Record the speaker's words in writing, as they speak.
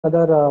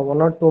Another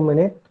 1 or 2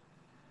 minutes.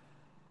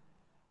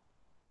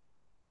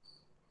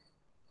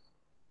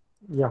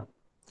 Yeah.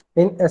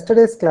 In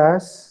yesterday's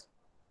class,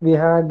 we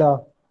had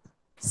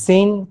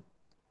seen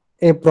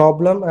a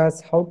problem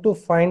as how to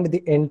find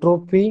the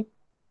entropy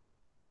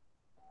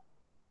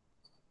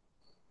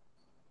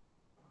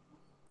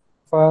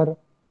for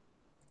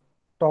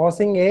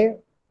tossing a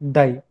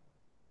die.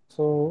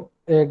 So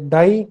a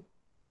die,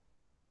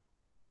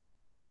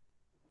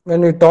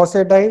 when we toss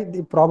a die,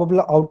 the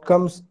probable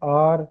outcomes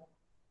are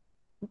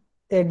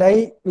a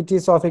die which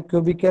is of a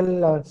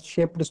cubical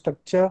shaped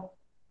structure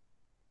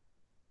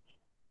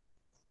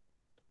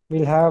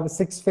will have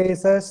 6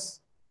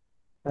 faces,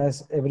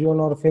 as everyone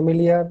are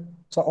familiar.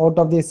 So out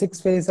of the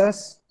 6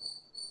 faces,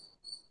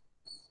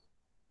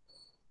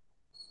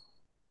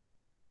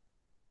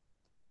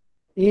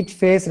 each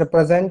face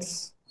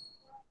represents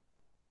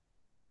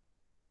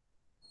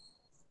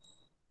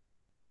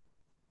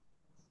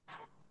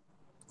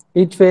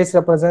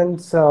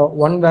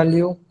one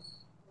value,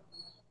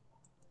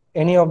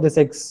 any of the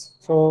 6.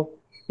 So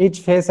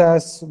each face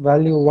has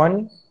value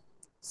 1,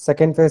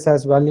 second face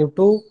has value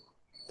 2,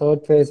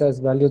 third face has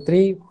value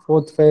 3,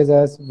 fourth face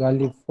has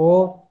value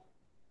 4,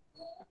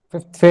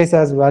 fifth face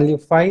has value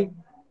 5,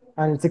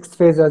 and sixth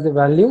face has the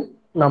value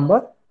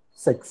number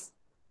 6.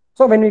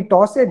 So when we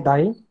toss a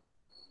die,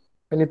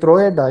 when you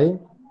throw a die,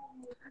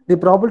 the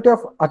probability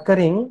of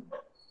occurring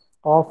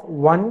of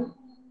 1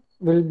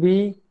 will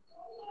be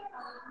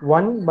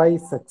 1 by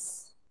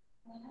 6.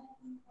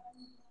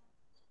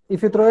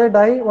 If you throw a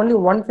die, only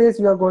one face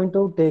you are going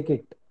to take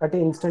it at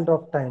an instant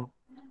of time.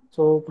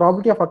 So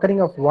probability of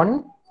occurring of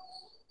 1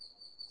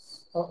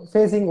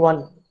 facing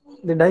 1,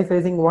 the die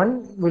facing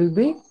 1 will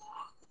be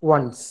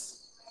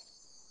ones.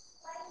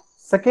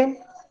 Second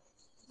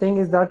thing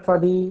is that for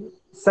the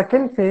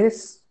second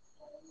phase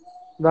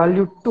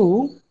value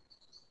 2,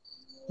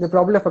 the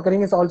probability of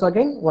occurring is also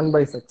again 1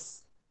 by 6.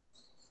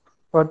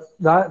 For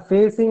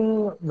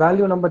facing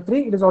value number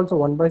 3, it is also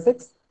 1 by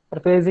 6.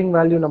 For facing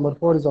value number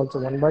 4 is also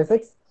 1 by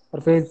 6.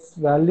 For face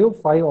value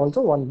 5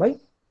 also 1 by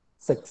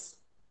 6.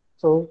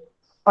 So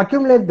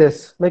accumulate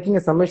this, making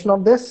a summation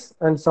of this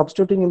and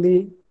substituting in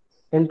the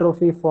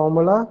entropy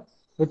formula,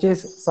 which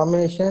is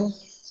summation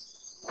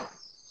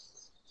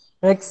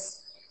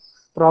x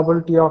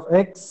probability of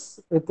x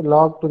with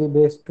log to the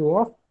base 2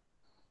 of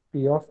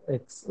p of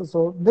x.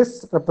 So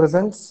this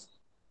represents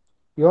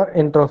your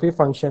entropy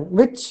function,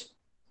 which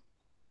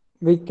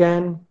we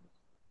can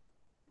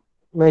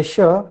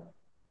measure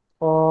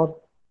for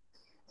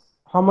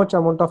how much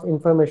amount of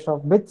information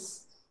of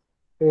bits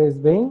is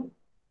being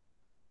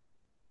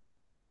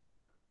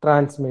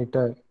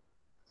transmitted.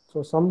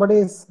 So somebody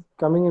is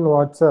coming in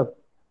WhatsApp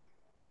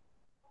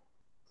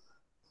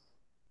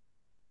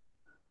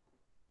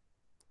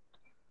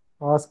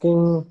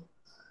asking,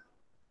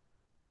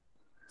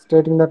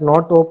 stating that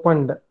not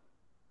opened.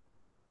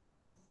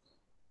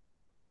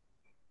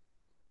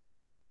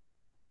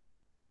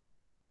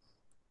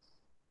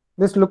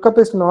 This lookup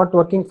is not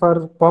working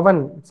for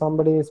Pavan.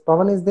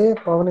 Pavan is there,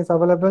 Pavan is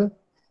available.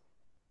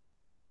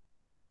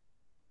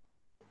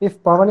 If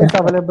Pavan is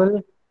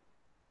available,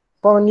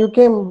 Pavan, you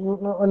came,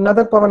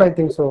 another Pavan, I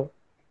think so.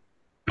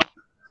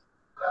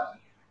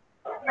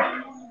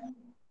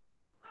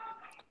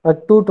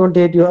 At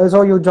 2:28,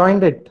 so you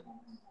joined it.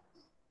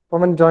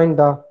 Pavan joined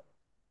the.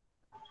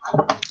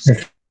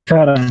 Yes,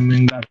 sir, I'm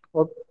in that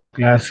Okay.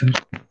 class.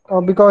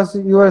 Because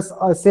you were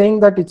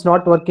saying that it's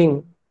not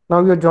working. Now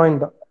you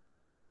joined.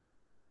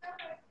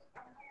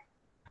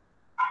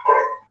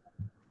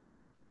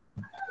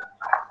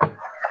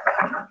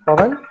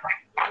 Pavan,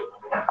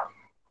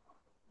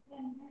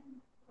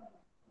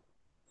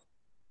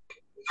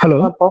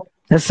 Hello.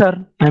 Yes,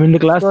 sir, I'm in the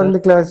class, you are in sir.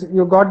 the class.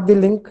 You got the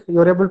link.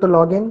 You're able to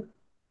log in.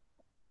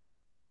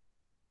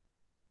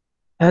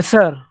 Yes,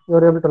 sir.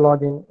 You're able to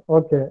log in.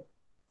 Okay.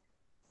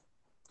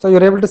 So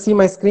you're able to see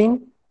my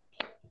screen.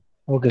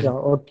 Okay, Yeah. sir.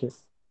 Okay.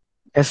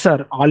 Yes,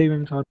 sir. All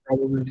events are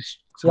probably Yeah.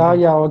 something.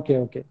 Yeah. Okay.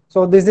 Okay.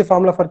 So this is the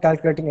formula for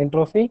calculating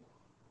entropy.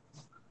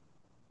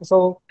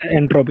 So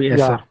Entropy. Yes,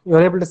 yeah, sir.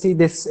 you're able to see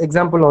this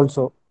example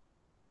also.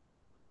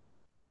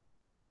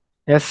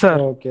 Yes, sir.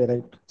 Okay.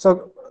 Right.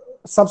 So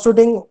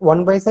substituting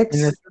 1 by In 6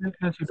 yesterday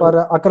class, you for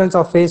told. occurrence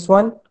of phase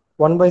 1,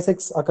 1 by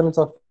 6 occurrence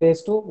of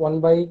phase 2, 1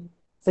 by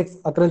 6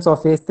 occurrence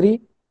of phase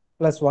 3,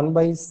 plus 1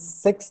 by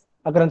 6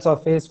 occurrence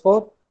of phase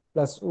 4,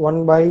 plus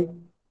 1 by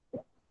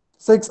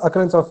 6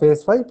 occurrence of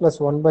phase 5, plus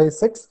 1 by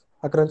 6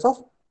 occurrence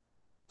of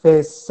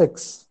phase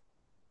 6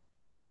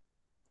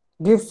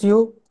 gives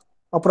you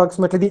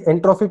approximately the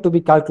entropy to be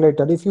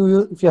calculated. If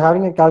you're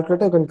having a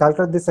calculator, you can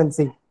calculate this and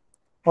see.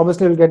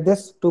 Obviously, you'll get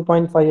this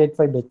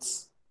 2.585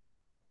 bits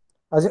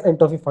as an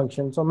entropy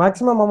function. So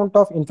maximum amount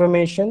of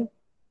information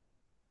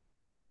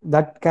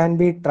that can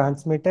be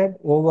transmitted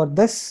over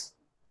this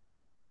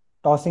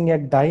tossing a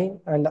die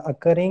and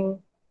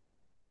occurring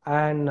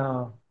an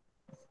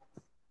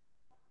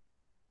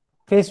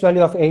face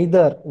value of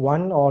either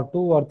 1 or 2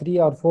 or 3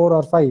 or 4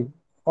 or 5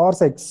 or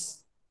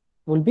 6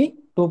 will be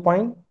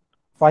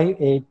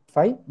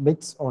 2.585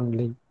 bits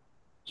only.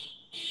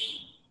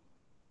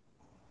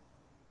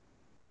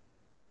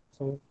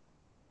 So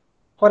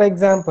for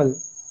example,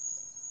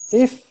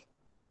 if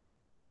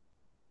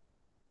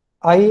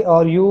I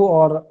or you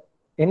or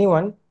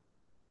anyone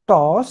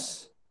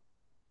toss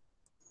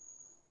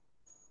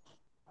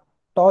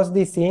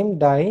the same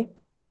die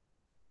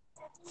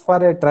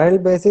for a trial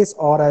basis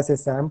or as a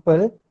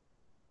sample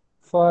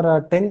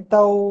for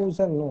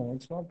 10,000, no,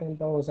 it's not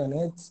 10,000,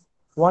 it's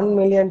 1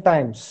 million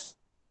times.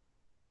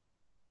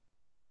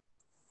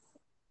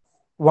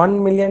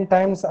 1 million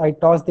times I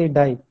toss the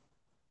die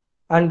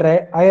and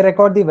I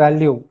record the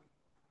value.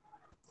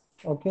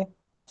 Okay.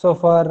 So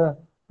for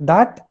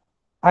that,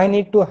 I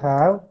need to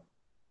have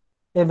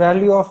a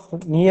value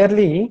of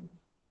nearly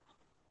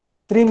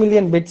 3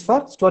 million bits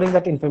for storing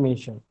that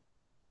information.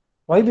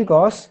 Why?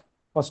 Because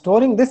for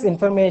storing this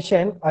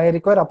information, I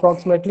require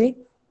approximately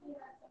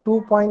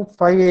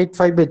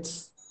 2.585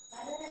 bits.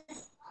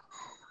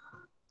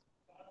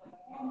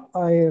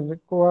 I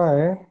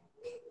require,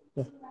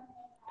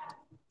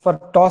 for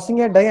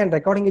tossing a die and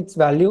recording its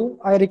value,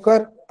 I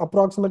require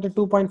approximately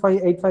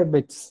 2.585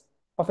 bits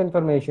of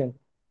information.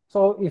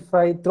 So if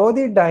I throw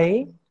the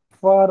die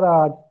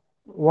for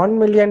 1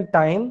 million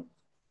time,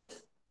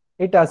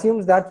 it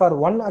assumes that for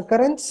one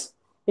occurrence,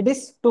 it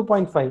is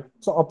 2.5.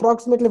 So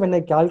approximately when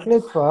I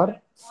calculate for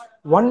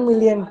 1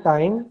 million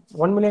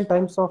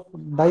times of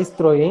dice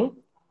throwing,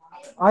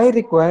 I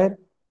require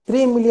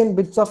 3 million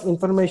bits of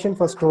information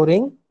for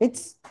storing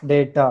its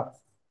data.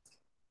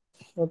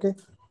 Okay.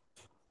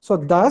 So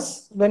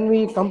thus, when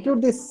we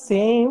compute the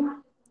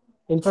same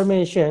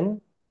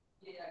information,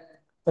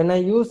 when I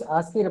use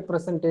ASCII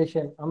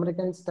representation,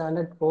 American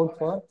Standard Code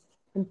for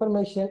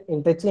Information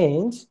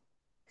Interchange,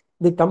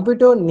 the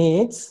computer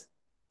needs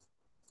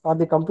or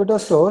the computer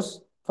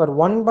stores for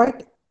 1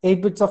 byte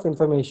 8 bits of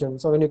information.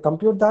 So when you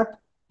compute that,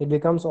 it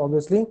becomes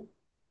obviously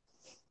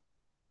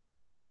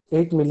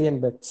 8 million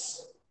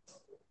bits.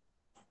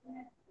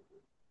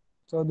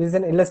 So this is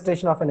an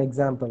illustration of an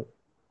example.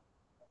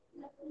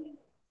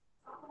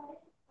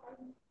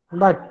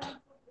 But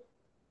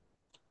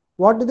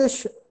what did the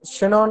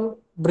Shannon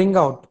bring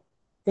out?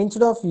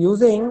 Instead of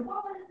using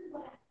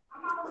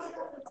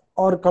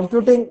or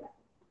computing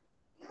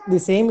the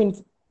same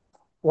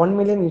 1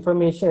 million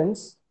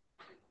informations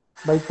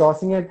by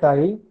tossing a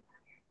die,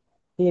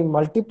 he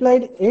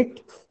multiplied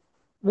it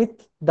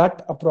with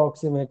that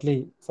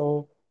approximately.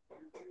 So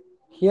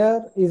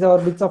here is our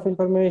bits of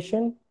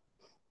information.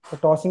 So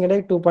tossing a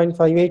die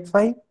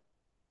 2.585.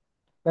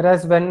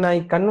 Whereas when I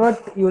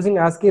convert using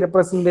ASCII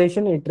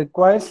representation, it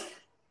requires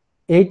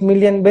 8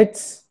 million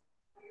bits.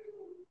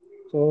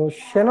 So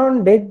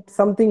Shannon did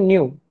something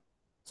new.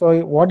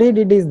 So what he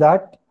did is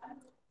that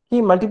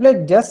he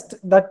multiplied just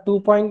that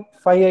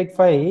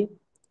 2.585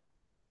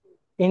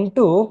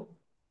 into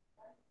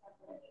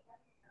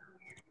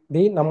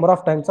the number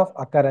of times of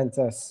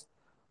occurrences.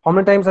 How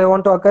many times I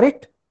want to occur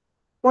it?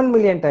 1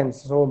 million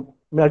times. So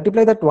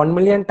multiply that 1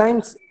 million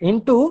times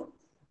into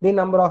the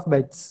number of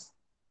bits.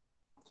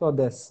 So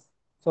this.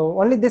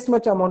 So only this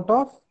much amount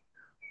of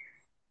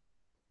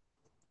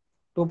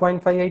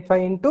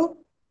 2.585 into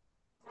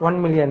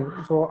 1 million.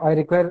 So I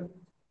require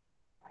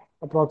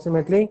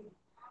approximately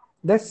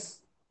this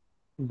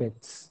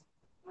bits.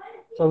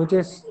 So which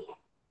is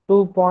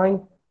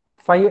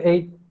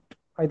 2.58,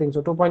 I think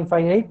so,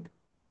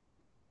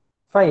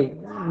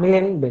 2.585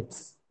 million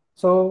bits.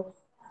 So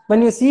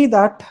when you see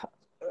that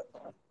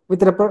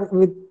with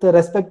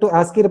respect to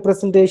ASCII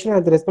representation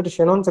and with respect to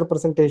Shannon's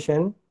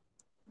representation,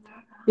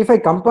 if I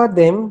compare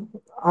them,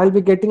 I'll be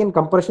getting a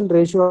compression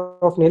ratio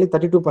of nearly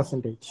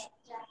 32%.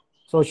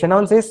 So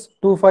Shannon says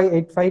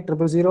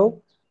 2585000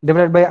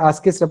 divided by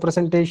ASCII's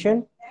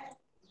representation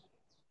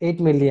 8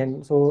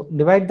 million. So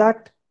divide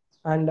that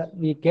and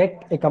we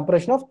get a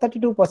compression of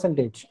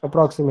 32%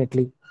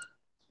 approximately.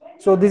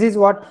 So this is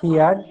what he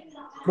had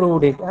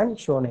proved it and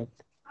shown it.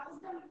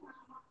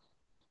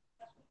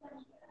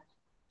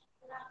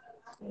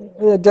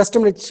 Just a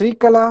minute,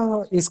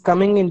 Srikala is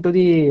coming into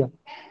the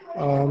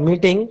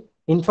meeting.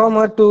 Inform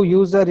her to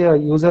use her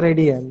user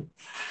ID. And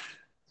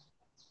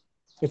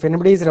if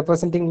anybody is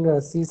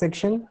representing C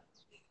section,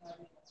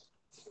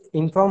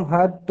 inform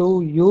her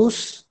to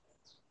use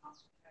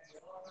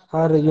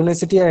her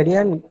university ID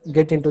and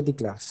get into the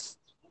class.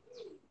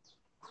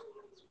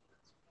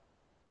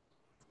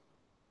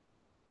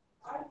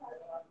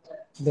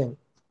 Then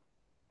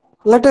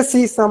let us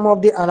see some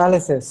of the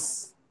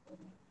analysis.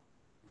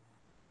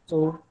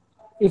 So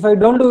if I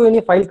don't do any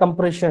file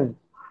compression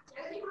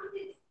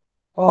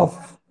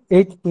of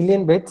 8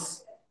 million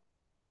bits,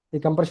 the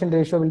compression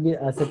ratio will be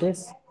as it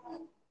is.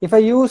 If I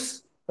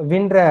use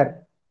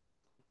WinRAR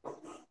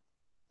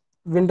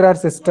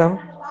system,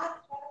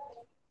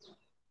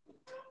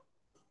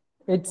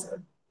 it's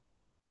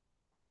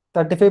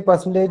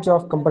 35%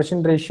 of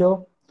compression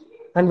ratio.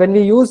 And when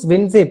we use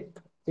WinZip,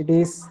 it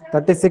is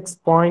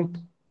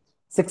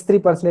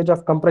 36.63%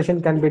 of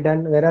compression can be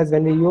done. Whereas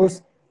when we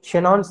use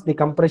Shannon's, the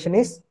compression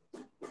is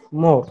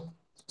more.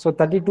 So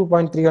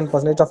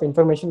 32.31% of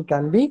information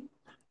can be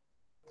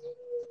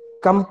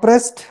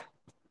compressed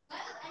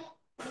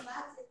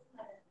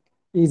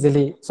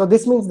easily. So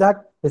this means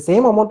that the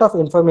same amount of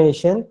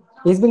information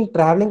is being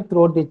traveling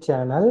throughout the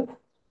channel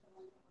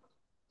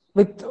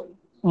with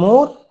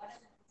more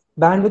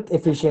bandwidth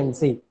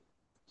efficiency.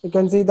 You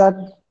can see that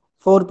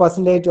 4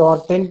 percentage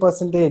or 10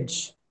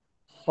 percentage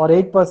or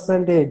 8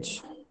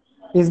 percentage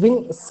is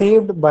being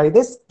saved by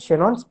this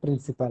Shannon's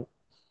principle.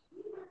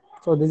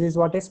 So this is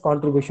what his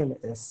contribution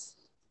is.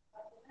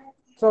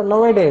 So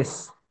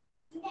nowadays,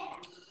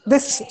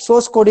 this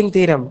source coding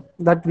theorem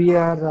that we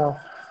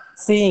are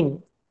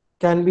seeing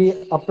can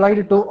be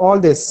applied to all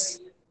this.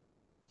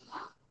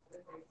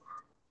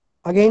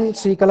 Again,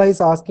 Srikala is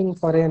asking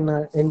for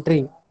an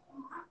entry.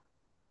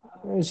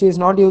 She is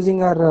not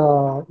using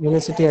her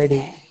university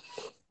ID.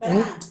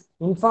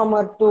 Inform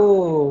her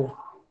to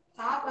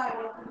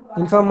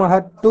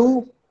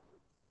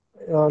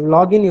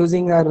log in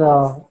using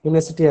her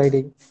university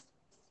ID.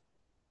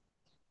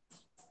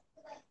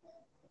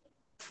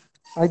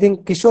 I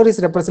think Kishore is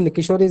representing.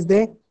 Kishore is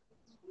there.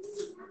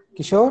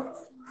 Kishore.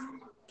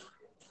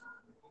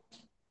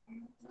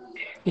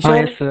 Yes,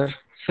 Kishore. sir.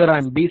 Sir,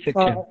 I'm B Uh,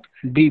 section.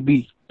 B,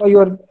 B. oh,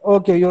 you're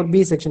okay. You're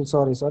B section.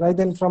 Sorry, sorry. I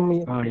then from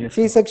Yes,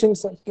 C sir. section.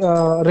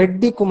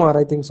 Reddy Kumar.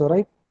 I think so,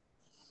 right?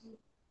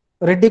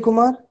 Reddy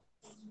Kumar.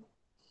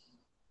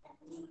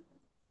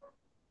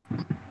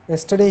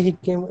 Yesterday he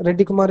came.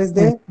 Reddy Kumar is Yes,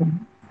 there. sir.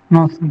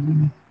 No, sir.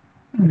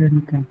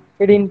 Really can.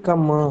 He didn't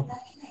come.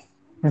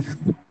 Yes.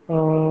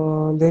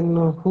 Then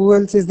who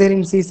else is there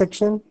in C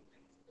section?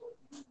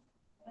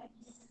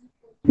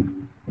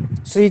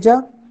 Srija.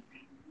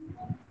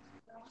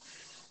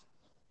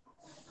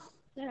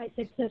 Sir, I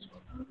said, sir.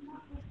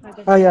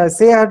 Yeah.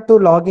 Say her to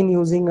log in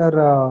using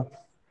her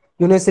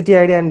university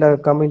ID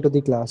and come into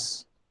the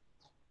class.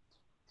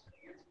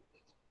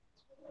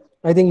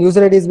 I think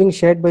user ID is being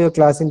shared by your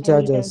class in I will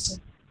tell, sir. charges.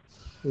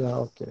 Yeah.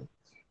 Okay.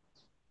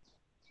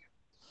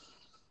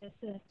 Yes,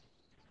 sir.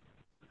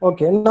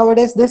 Okay.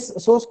 Nowadays, this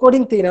source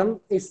coding theorem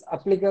is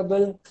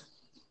applicable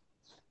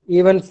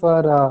even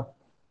for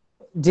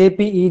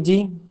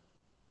JPEG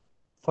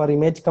for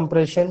image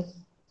compression,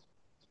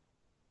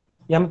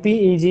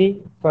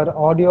 MPEG for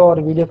audio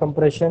or video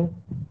compression.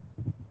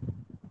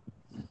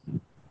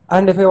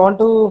 And if you want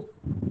to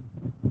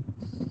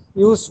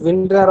use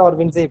WinRAR or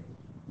WinZip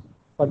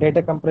for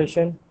data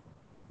compression,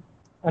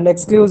 and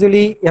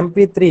exclusively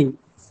MP3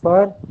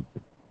 for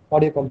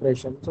audio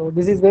compression. So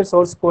this is where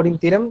source coding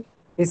theorem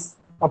is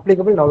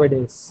applicable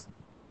nowadays.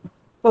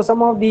 So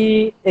some of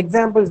the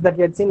examples that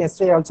we had seen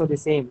yesterday also the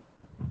same.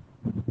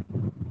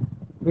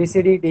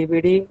 VCD,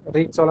 DVD,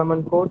 Reed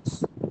Solomon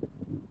codes,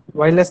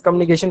 wireless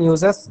communication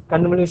users,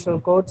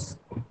 convolutional codes,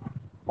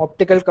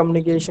 optical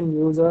communication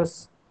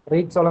users,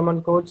 Reed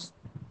Solomon codes,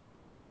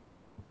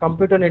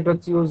 computer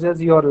networks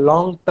users your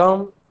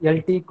long-term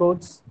LT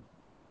codes,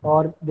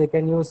 or they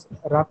can use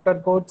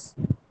Raptor codes,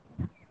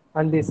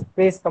 and the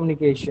space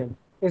communication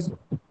is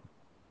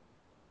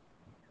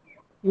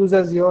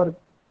uses your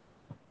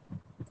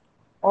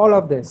all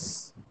of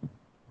this,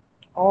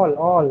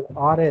 all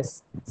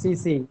RS,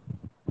 CC,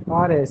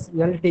 RS,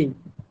 LT,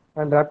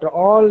 and Raptor,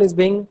 all is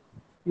being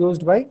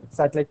used by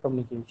satellite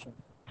communication.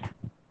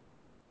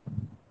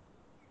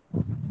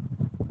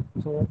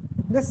 So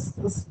this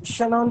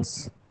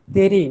Shannon's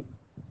theory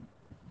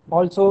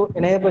also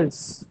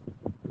enables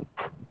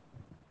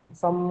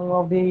some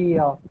of the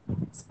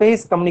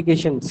space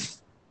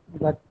communications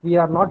that we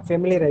are not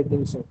familiar, I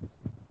think so.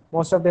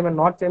 Most of them are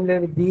not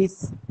familiar with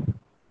these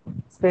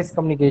space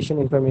communication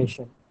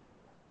information.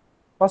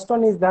 First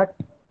one is that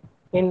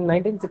in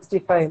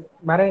 1965,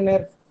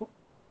 Mariner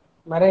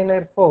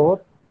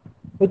 4,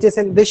 which is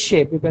in this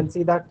shape, you can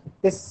see that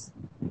this,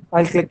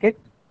 I'll click it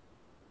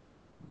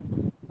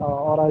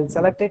or I'll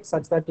select it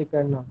such that you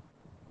can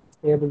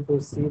be able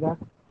to see that.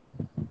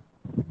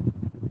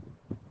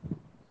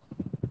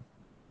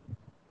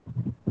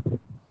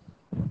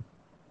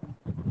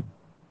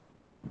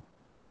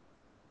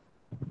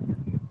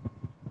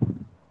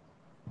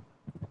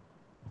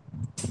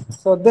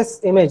 So this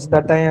image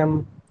that I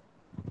am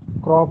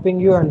cropping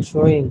you and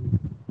showing,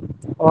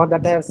 or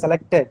that I have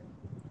selected,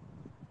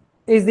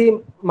 is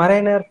the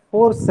Mariner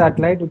 4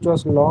 satellite which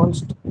was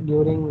launched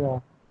during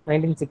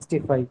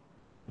 1965.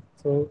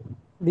 So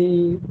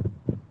the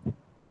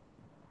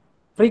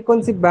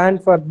frequency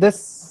band for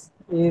this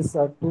is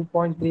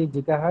 2.3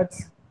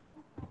 gigahertz,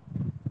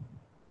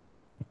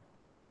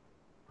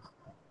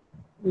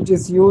 which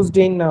is used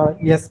in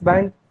S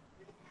band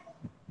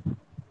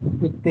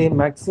with a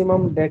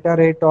maximum data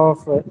rate of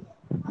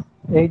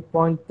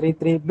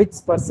 8.33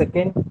 bits per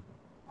second,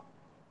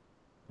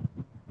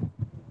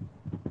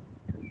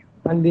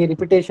 and the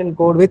repetition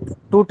code with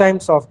 2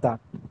 times of that.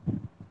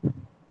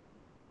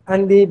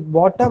 And the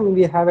bottom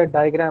we have a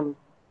diagram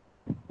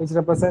which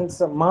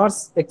represents a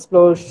Mars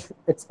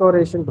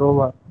exploration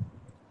rover.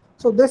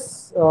 So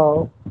this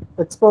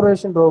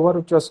exploration rover,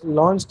 which was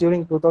launched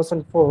during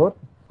 2004,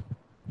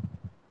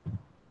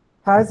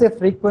 has a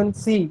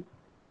frequency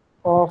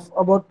of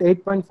about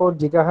 8.4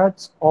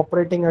 gigahertz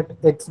operating at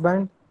X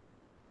band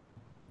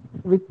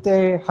with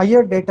a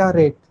higher data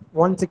rate,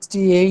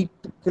 168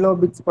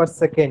 kilobits per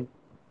second.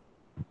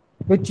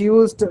 which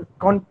used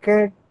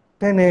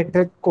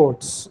concatenated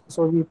codes.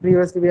 So we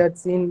previously we had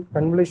seen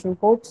convolution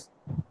codes.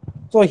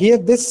 So here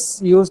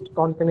this used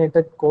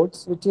concatenated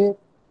codes, which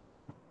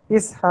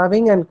is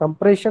having a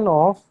compression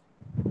of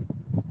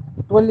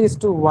 12 is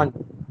to 1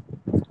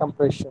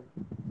 compression.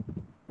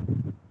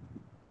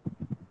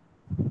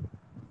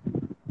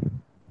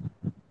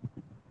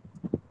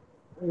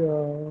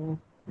 Uh,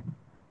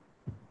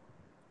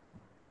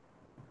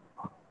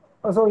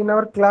 so in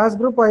our class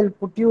group, I'll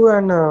put you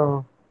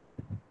an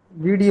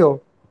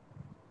video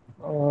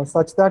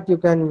such that you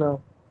can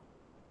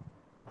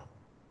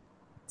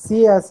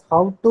see as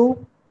how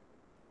to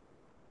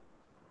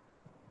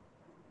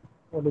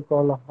what do you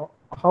call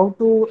how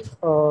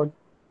to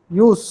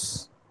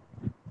use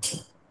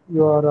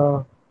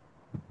your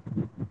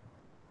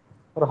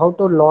or how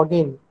to log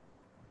in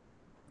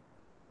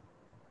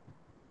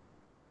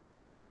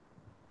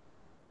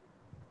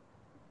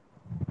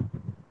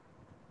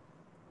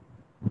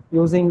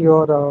using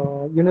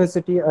your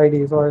university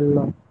ID. So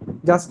I'll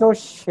just now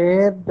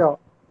share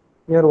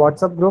your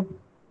WhatsApp group.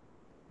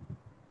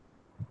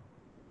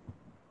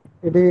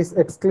 It is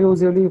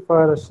exclusively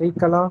for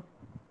Srikala.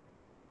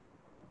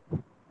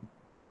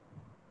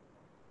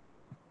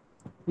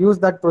 Use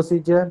that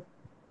procedure.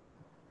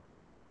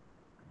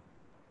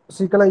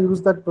 Srikala,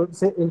 use that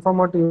say inform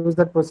her to use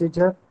that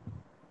procedure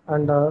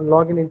and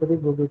log in into the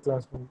Google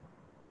Classroom.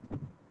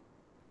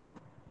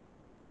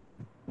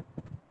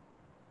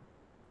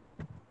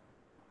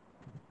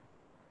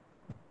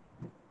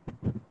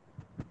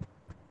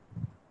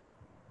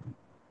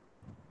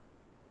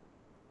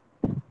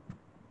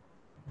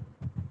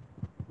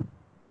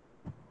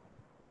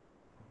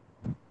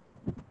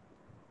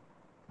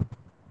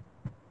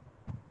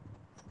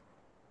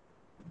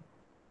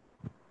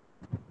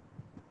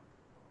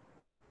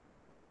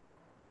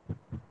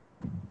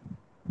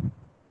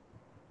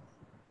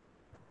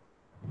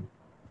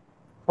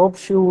 Hope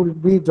she will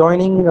be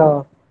joining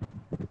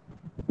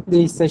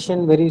the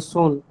session very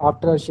soon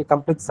after she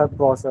completes her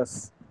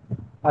process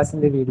as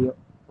in the video.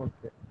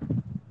 Okay.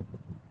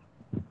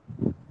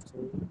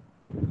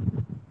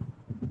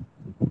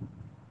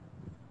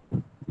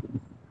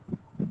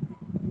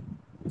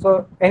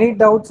 So any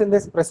doubts in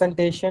this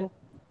presentation?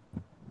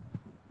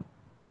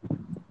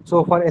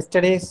 So for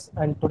yesterday's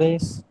and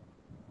today's,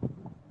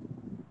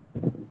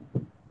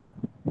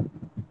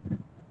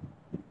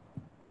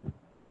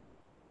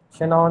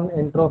 Shannon,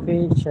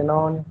 entropy,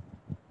 Shannon,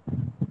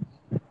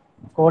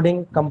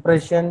 coding,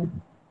 compression,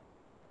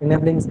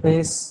 enabling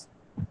space.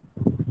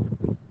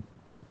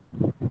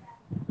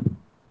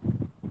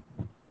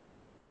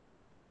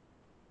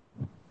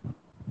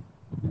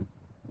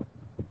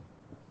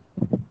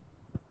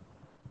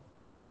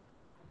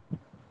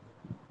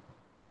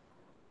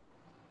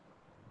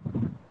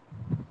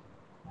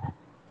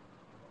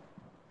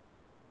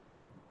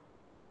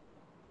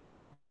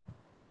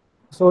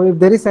 So if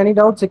there is any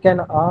doubts, you can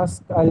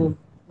ask. I'll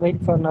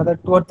wait for another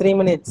 2 or 3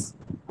 minutes.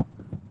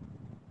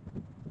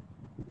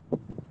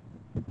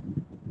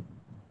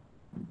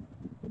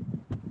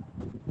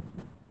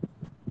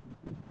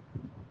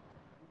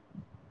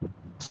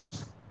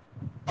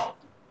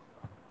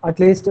 At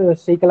least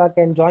Srikala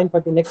can join for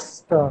the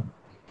next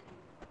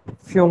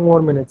few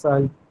more minutes.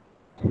 I'll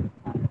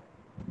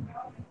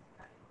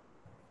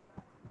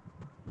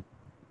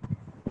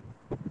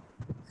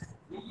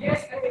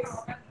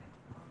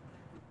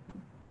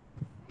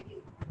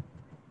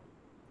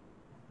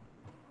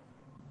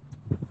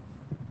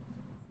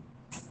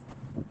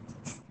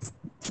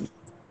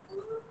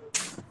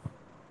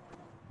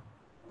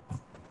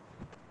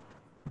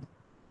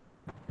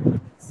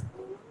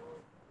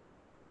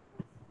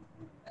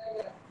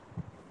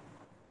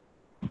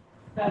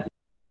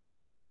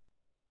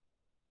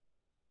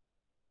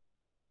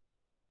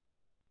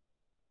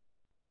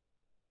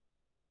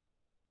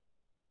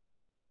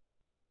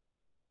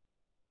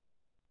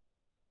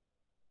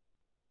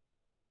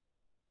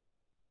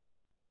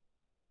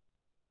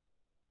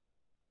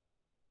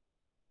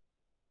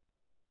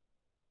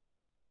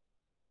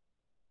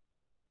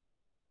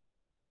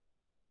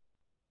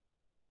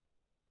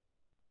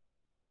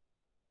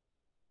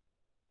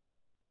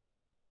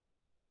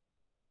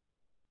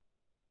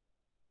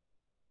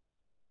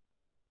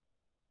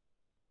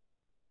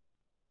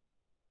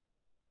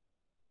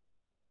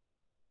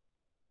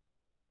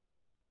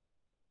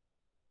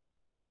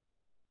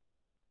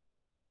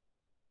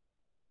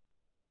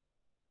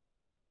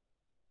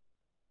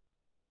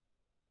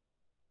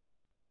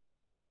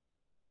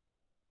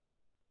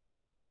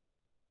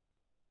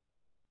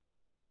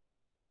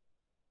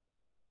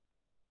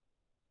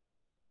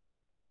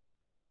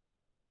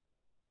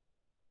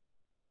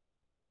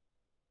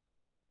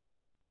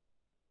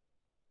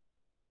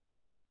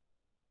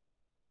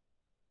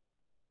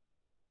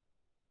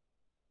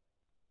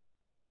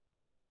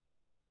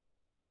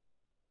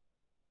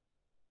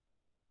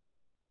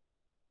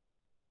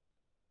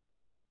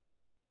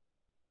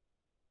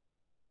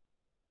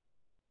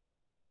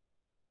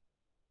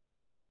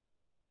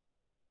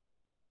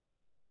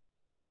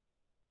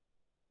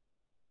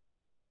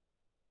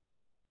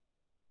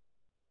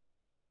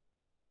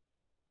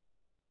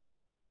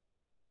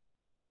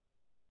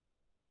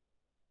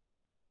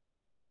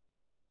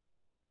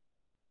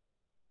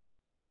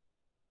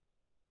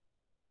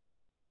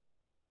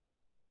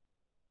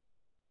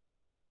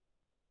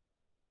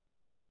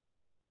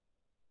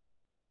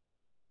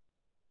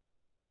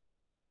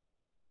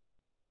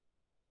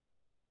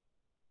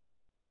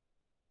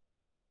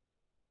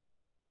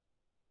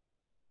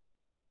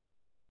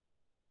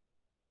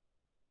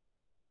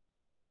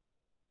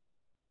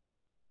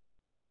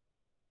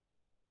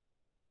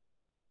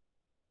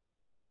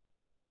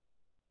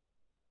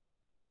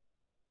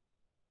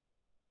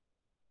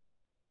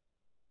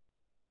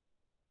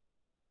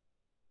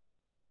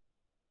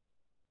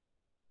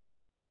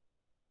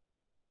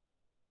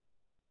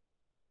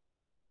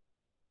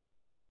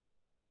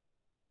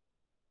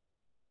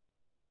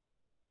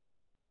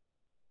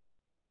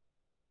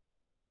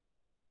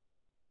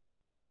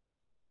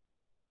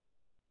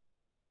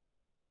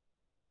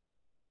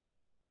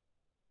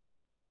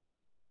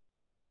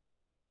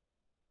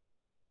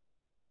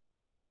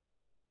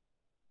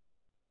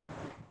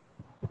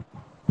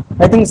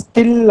I think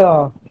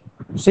still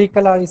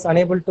Srikala is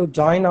unable to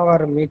join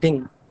our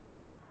meeting.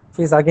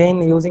 She is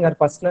again using her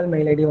personal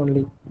mail ID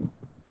only.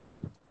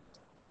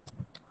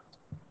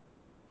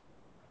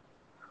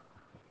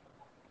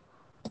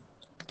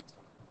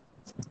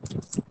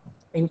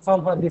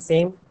 Inform her the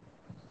same.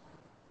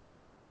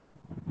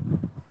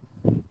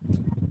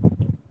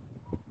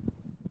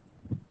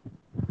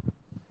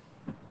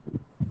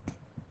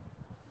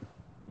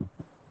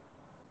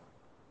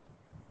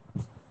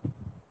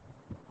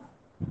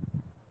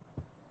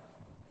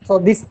 So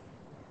this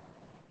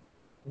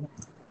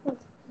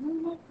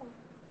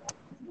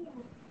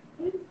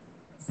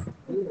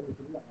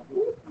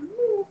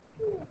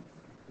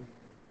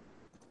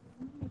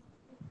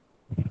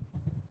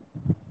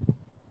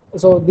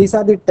so these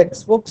are the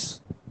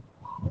textbooks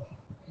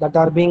that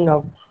are being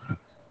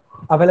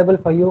available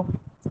for you.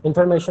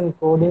 Information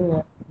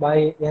coding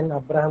by N.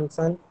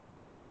 Abrahamson.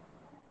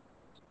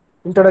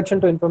 Introduction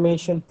to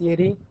Information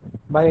Theory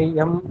by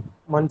M.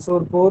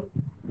 Mansoorpur.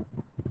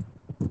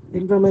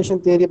 Information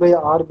Theory by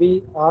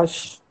R.B.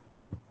 Ash.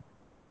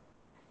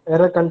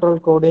 Error Control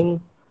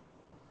Coding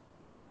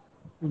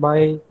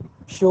by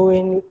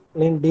Shu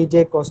Lin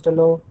D.J.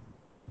 Costello,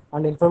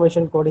 and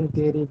Information Coding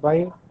Theory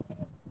by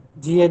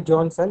G.A.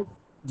 Jones and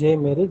J.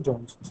 Mary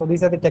Jones. So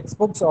these are the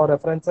textbooks or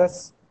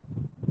references.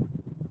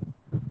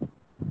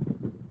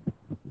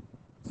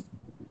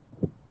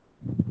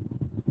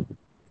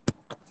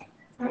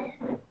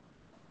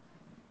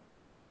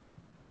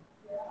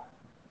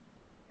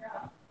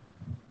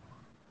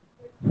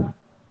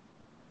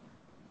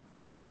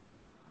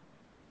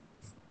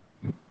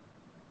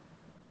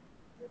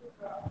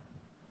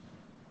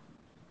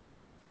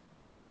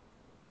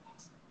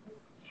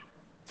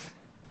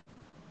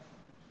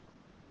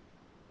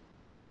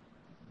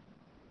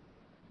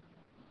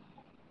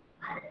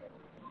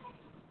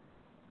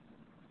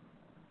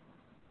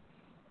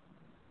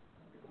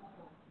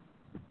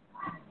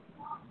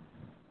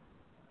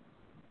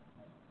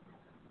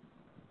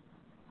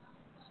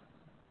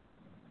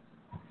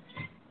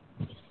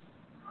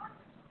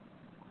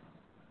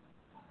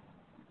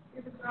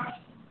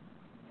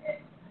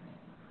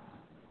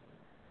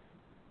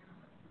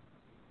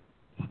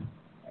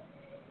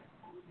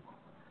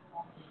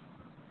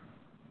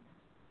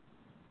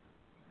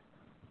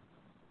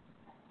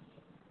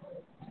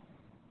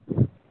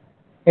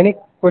 Any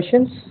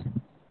questions?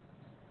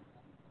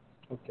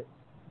 Okay.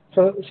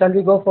 So shall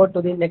we go for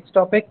to the next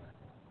topic?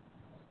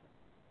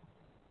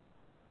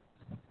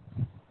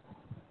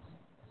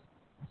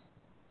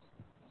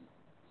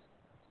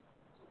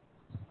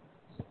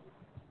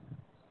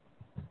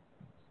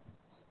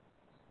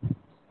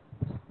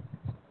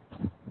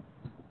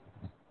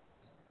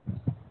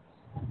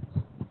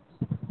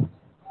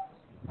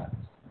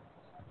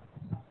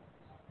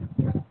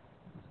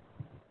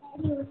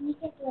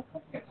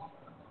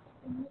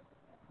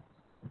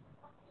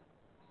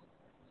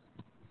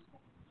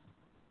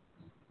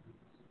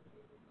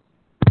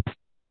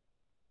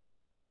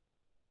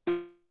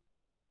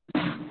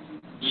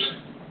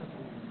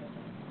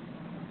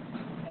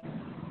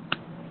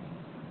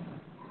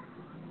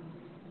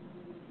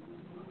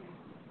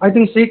 I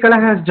think Srikala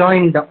has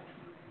joined.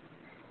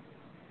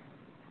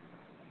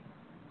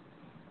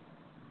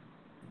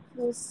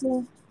 Yes,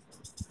 sir.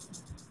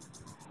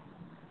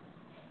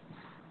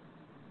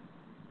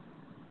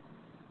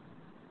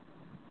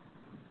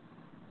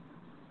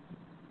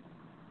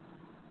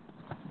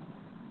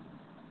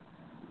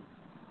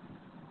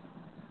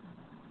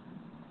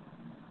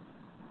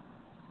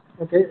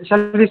 Okay,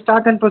 shall we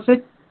start and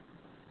proceed?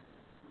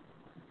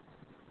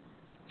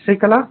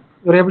 Srikala,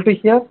 you're able to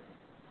hear?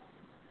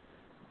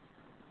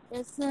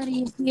 Yes, sir.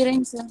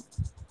 Hearing, sir.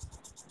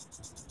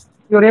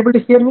 You're able to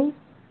hear me?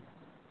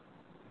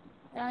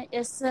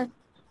 Yes, sir.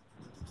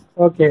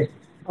 Okay.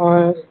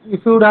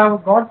 If you would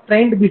have got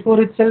trained before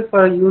itself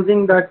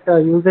using that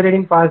user ID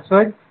and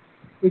password,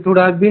 it would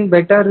have been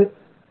better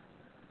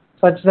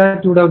such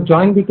that you would have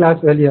joined the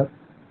class earlier.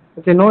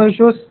 Okay, no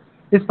issues.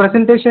 Is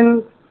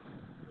presentation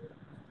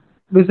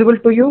visible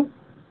to you?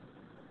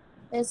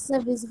 Yes, sir.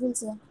 Visible,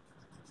 sir.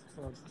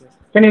 Okay.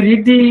 Can you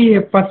read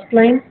the first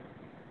line?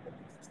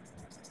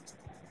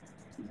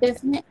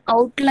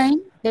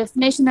 Outline,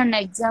 definition and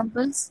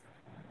examples.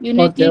 Okay,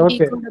 Uniquely okay.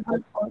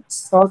 decodable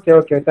codes.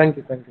 Okay. Thank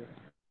you.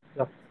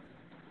 Yeah.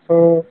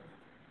 So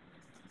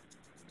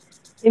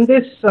in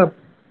this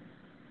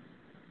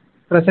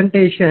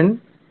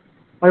presentation,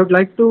 I would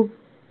like to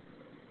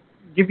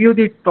give you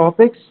the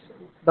topics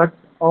that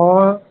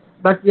are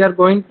that we are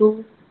going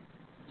to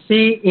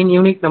see in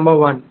unit number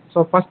 1.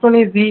 So first one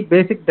is the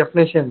basic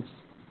definitions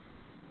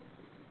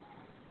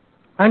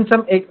and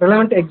some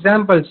relevant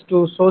examples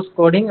to source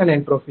coding and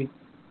entropy.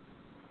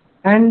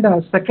 And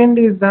second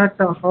is that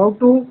how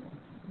to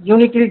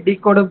uniquely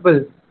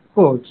decodable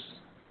codes.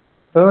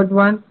 Third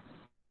one,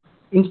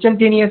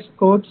 instantaneous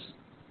codes,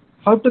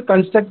 how to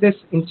construct this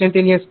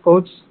instantaneous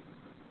codes,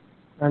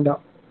 and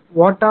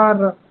what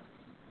are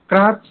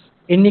Kraft's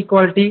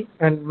inequality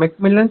and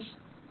Macmillan's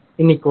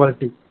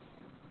inequality.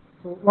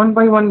 So one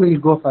by one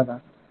we'll go for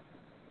that.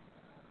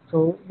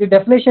 So the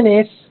definition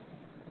is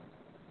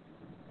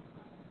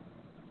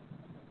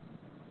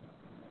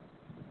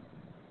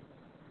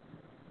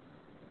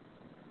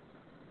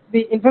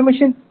The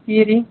information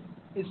theory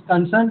is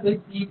concerned with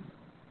the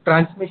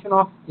transmission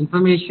of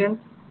information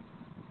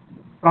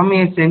from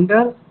a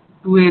sender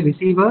to a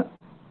receiver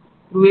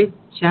through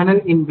a channel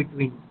in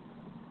between.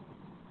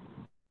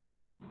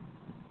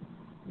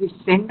 The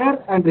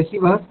sender and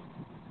receiver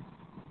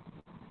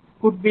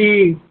could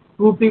be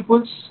two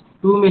peoples,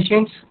 two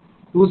machines,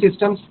 two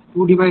systems,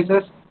 two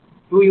devices,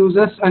 two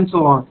users, and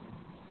so on.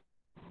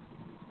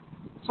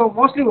 So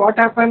mostly what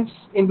happens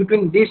in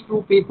between these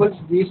two peoples,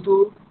 these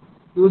two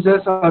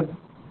users, or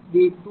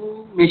the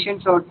two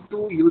machines or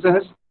two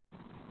users,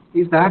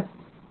 is that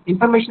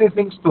information is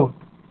being stored.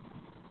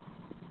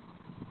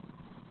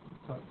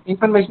 So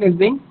information is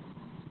being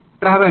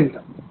traveled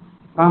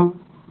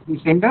from the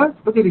sender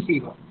to the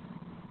receiver.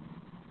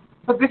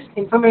 So this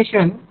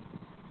information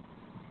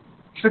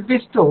should be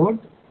stored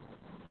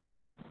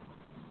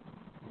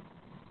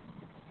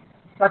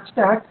such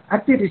that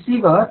at the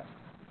receiver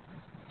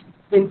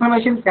the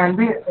information can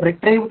be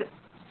retrieved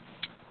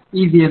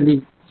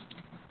easily,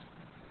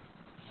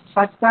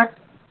 such that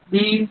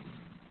the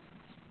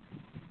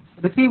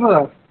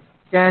receiver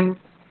can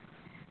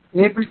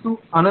able to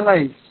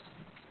analyze,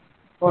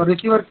 or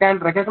receiver can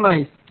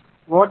recognize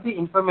what the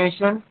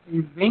information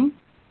is being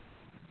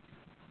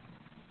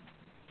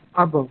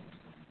about.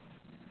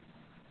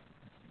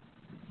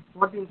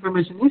 What the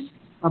information is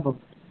about.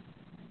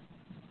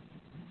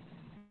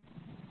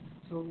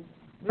 So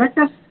let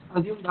us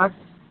assume that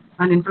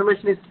an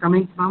information is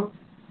coming from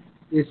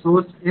a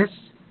source S.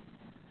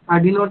 I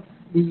denote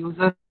the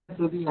user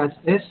to be as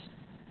S.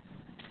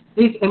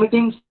 He is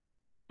emitting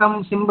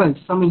some symbols,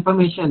 some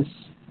informations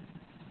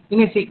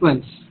in a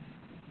sequence.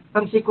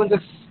 Some sequences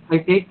I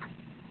take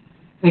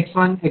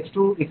x1,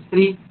 x2,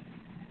 x3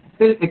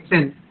 till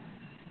xn,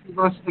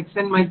 because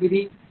xn might be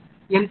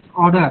the nth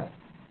order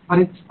for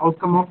its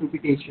outcome of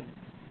repetition.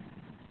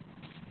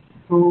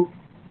 So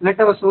let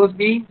our source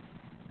be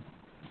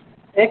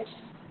x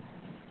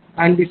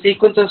and the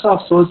sequences of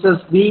sources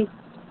be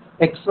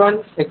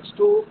x1,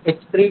 x2,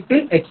 x3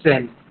 till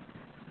xn.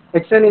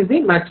 Xn is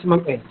the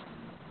maximum n.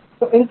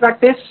 So in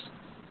practice,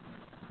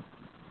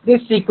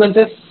 these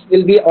sequences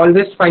will be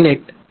always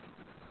finite.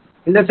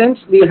 In the sense,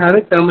 we will have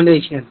a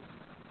termination,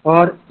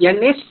 or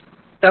n is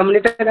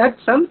terminated at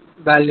some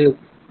value.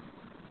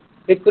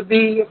 It could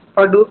be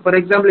for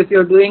example, if you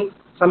are doing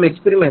some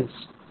experiments.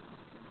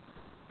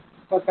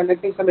 For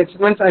conducting some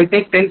experiments, I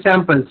take 10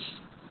 samples.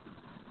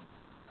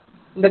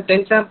 In the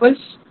 10 samples,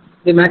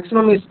 the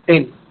maximum is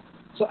 10.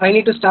 So I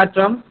need to start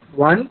from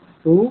 1,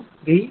 2,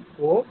 3,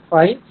 4,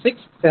 5, 6,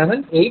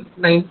 7, 8,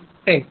 9,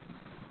 10.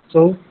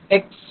 So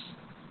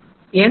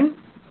xn,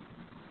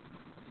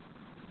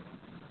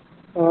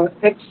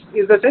 x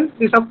is the sense,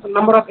 the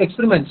number of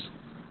experiments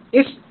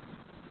is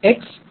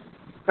x,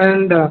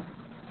 and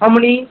how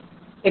many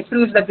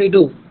experiments that we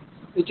do,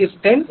 which is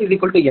 10, is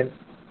equal to n.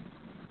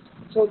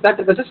 So that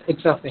is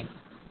x of n.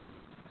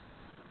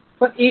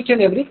 For each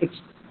and every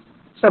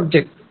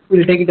subject, we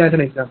will take it as an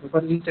example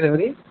for each and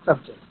every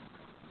subject.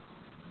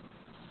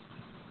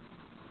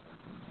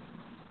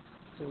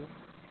 So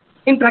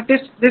in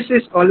practice, this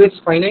is always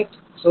finite.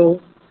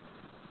 So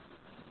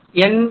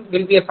n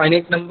will be a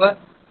finite number.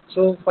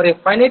 So for a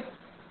finite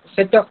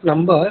set of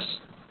numbers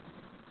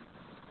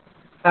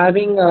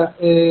having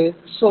a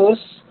source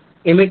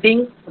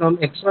emitting from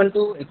x1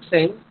 to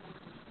xn,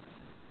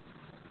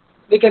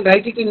 we can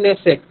write it in a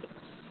set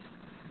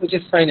which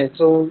is finite.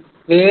 So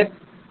where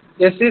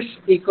s is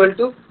equal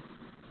to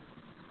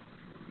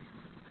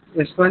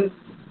s1,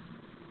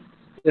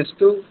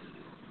 s2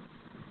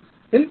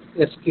 till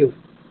sq,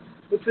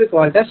 which we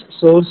call as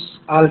source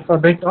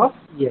alphabet of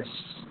s.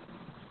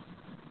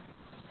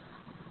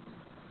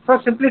 For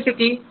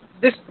simplicity,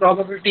 this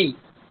probability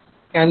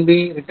can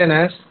be written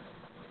as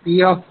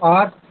P of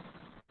r,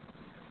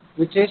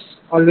 which is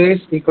always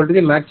equal to the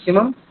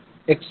maximum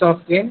x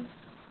of n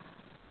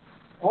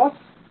of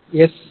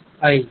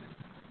Si.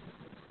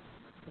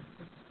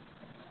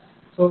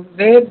 So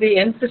where the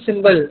nth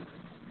symbol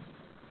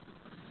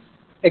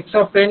x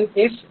of n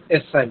is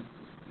Si.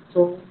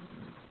 So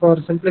for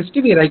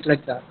simplicity, we write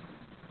like that.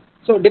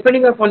 So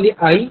depending upon the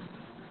I,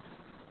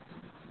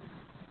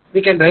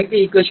 we can write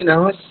the equation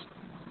as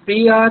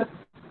PR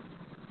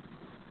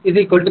is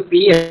equal to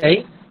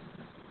Pi,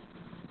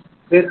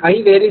 where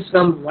I varies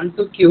from 1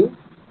 to q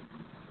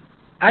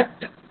at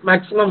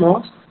maximum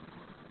of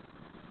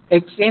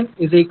xn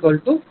is equal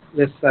to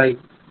Si.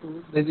 So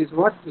this is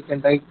what we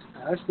can write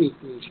as the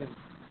equation.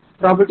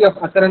 Probability of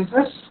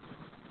occurrences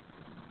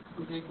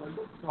is equal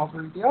to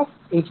probability of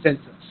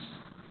instances.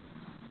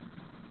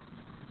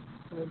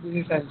 So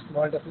this is a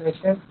small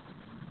definition.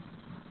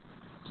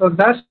 So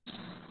thus,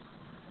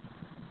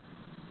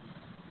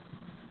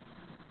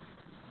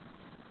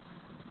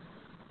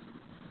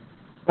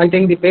 I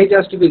think the page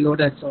has to be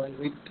loaded, so I'll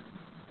wait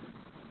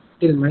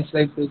till my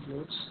slide page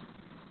loads.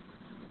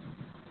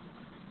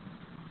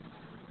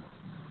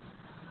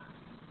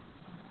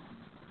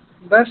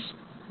 Thus,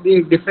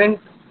 the different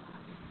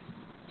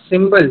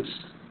symbols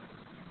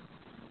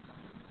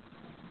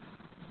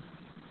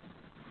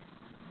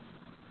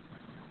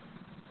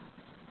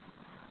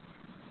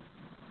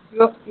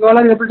You all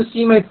are able to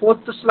see my fourth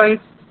slide.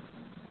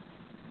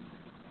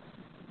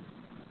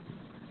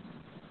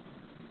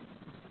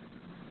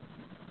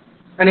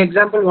 An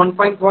example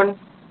 1.1.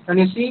 Can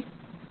you see?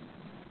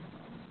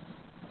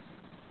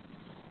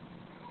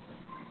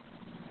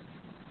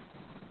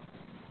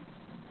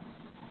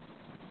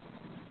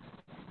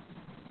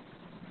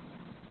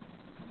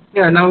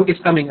 Yeah, now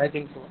it's coming, I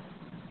think so.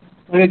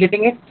 Are you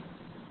getting it?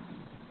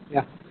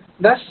 Yeah.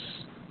 Thus,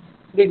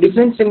 the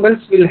different symbols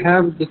will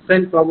have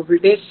different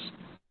probabilities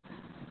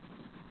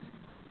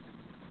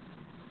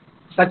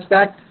such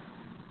that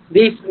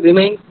these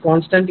remain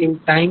constant in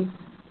time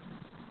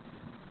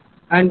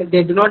and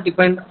they do not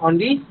depend on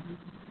the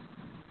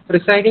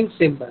preceding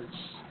symbols.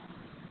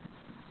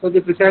 So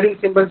the preceding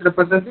symbols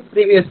represent the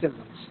previous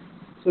symbols.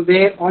 So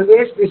they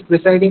always these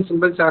preceding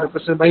symbols are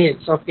represented by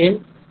x of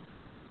n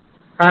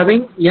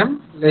having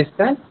m less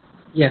than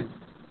n.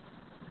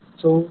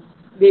 So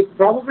the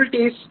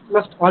probabilities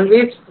must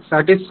always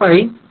satisfy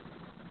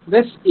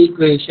this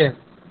equation.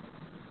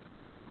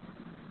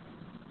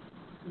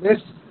 This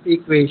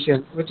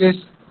equation, which is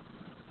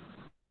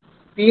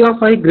P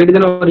of I greater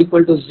than or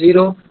equal to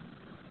 0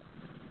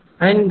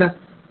 and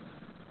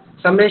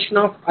summation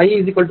of I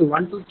is equal to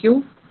 1 to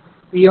q,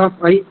 P of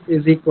I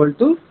is equal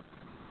to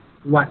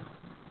 1.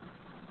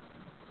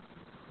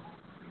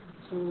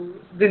 So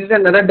this is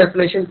another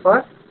definition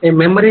for a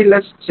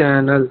memoryless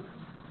channel.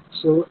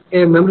 So a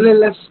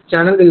memoryless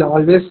channel will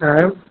always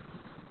have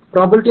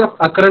probability of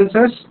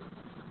occurrences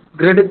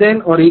greater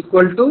than or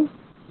equal to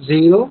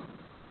 0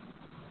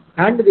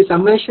 and the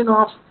summation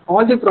of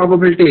all the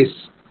probabilities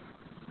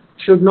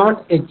should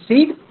not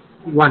exceed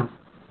 1.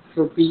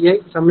 So Pi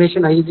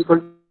summation I is equal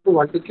to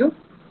 1 to q,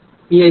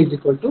 Pi is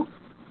equal to 1.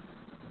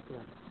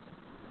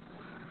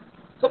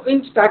 So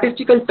in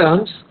statistical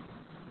terms,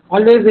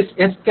 always this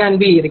S can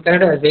be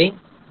regarded as a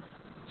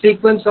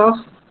sequence of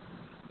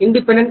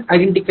independent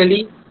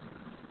identically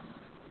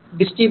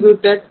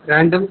distributed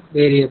random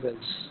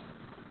variables.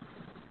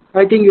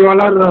 I think you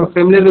all are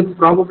familiar with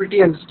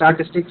probability and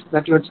statistics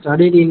that you had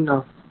studied in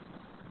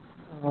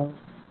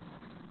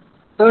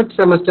third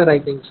semester, I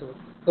think so.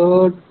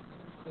 Third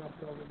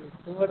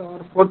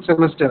or fourth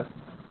semester,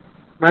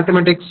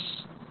 Mathematics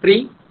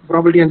 3,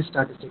 Probability and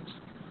Statistics.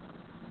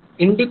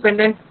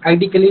 Independent,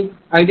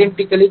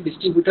 identically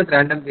distributed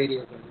random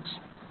variables.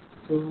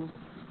 So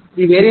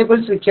the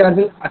variables which are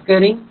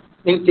occurring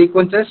in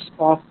sequences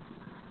of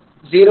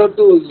 0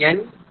 to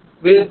n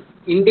will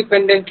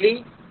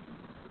independently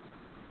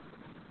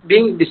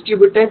being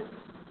distributed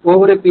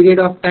over a period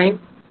of time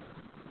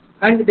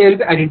and they will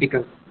be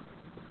identical.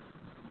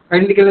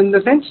 Identical in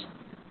the sense,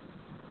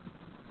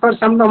 for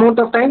some amount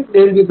of time they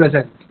will be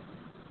present.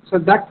 So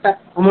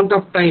that amount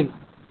of time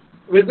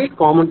will be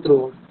common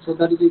throughout. So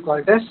that is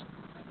called as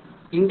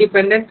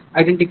independent,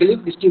 identically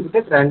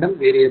distributed random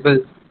variable,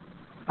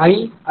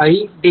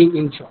 IID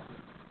in short.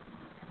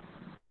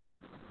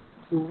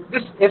 So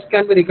this S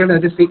can be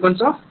recorded as a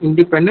sequence of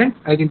independent,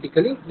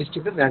 identically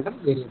distributed random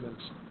variables.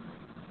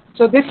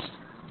 So this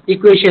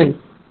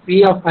equation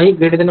P of I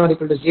greater than or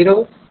equal to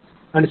 0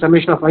 and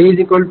summation of I is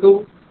equal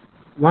to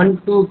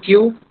 1 to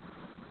q,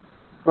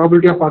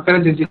 probability of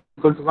occurrence is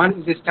equal to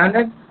 1 is a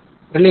standard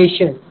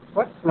relation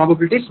for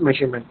probabilities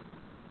measurement.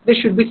 This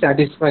should be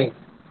satisfied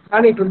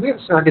and it will be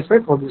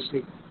satisfied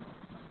obviously.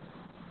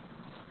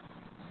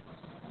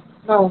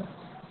 Now,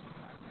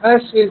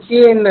 as we'll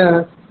see in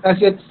as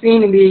you had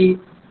seen in the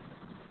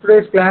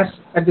today's class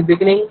at the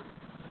beginning,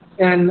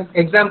 an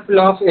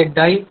example of a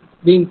die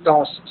being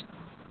tossed.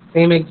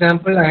 Same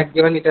example I had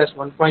given it as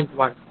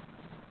 1.1.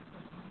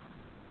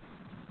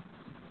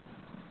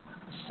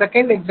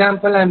 Second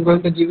example I am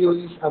going to give you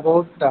is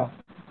about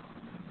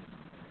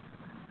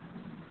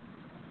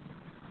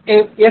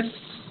S,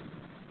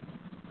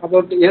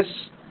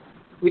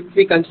 which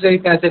we consider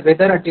it as a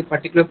weather at a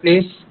particular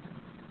place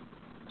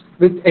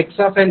with x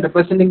of n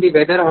representing the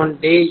weather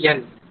on day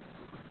n.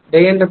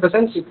 Day n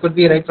represents, it could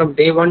be right from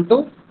day 1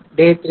 to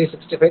day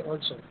 365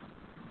 also.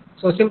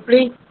 So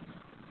simply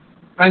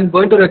I am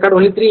going to record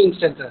only 3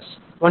 instances.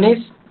 One is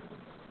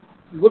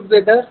good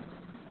weather,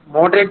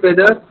 moderate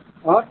weather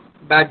or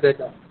bad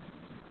weather.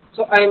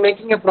 So I am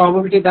making a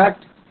probability that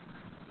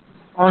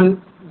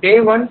on day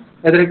 1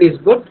 whether it is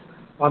good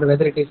or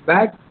whether it is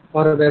bad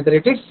or whether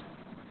it is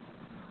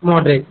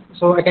moderate.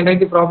 So I can write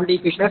the probability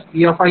equation as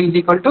P of I is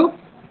equal to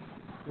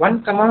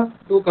 1,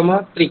 2,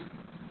 3.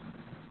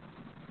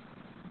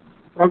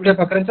 Probability of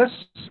occurrences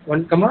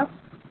 1,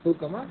 2,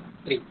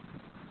 3.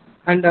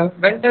 And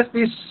when does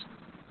this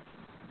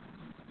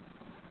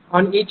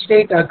on each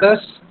day it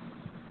occurs,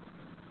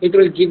 it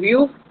will give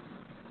you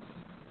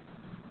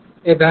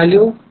a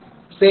value.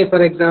 Say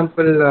for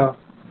example,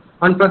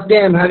 on first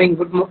day I am having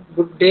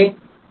good day,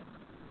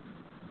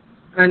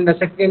 and the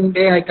second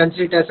day I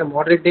consider it as a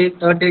moderate day,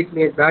 third day it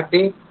may be a bad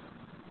day,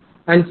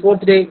 and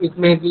fourth day it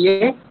may be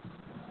a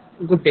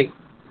good day.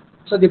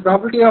 So the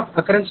probability of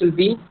occurrence will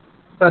be,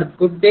 for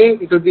good day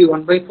it would be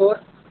 1 by 4,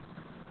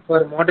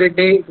 for moderate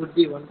day it would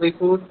be 1 by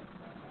 4,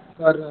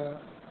 for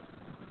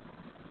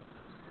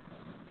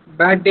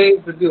bad day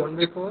it would be 1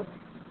 by 4,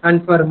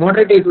 and for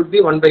moderate day it would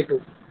be 1 by 2.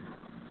 In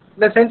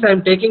the sense I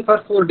am taking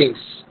for 4 days.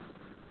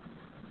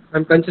 I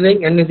am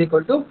considering n is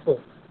equal to 4.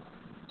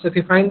 So if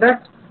you find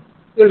that,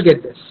 you will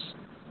get this.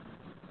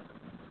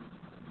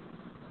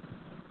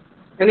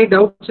 Any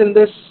doubts in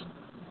this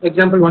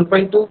example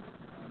 1.2?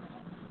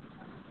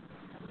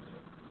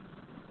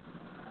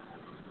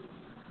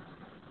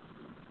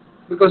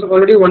 Because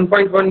already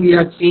 1.1 we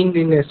had seen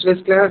in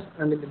yesterday's class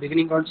and in the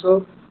beginning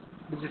also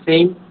it's the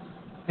same.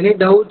 Any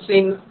doubts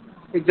in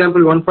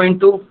example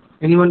 1.2?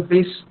 Anyone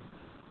please?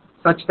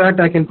 Such that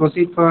I can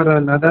proceed for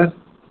another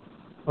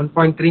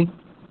 1.3.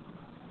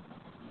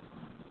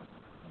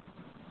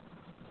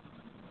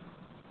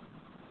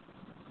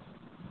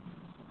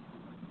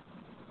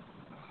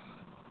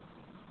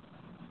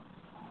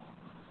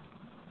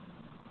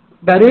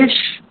 Daresh,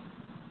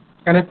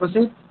 can I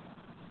proceed?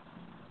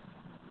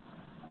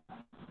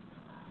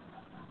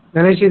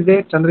 Naresh is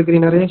there? Chandragiri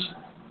Naresh?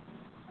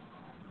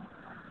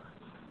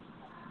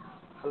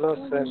 Hello,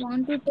 So sir. we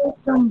want to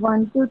take from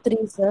 1 to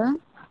 3, sir.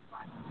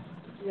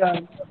 Yeah,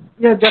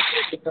 yeah, just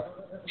repeat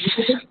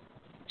it.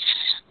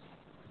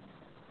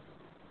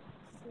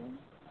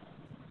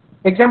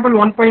 Example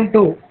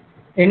 1.2.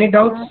 Any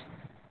doubts?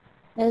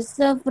 Yes,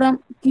 sir.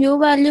 From Q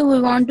value, we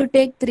want to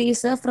take 3,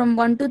 sir. From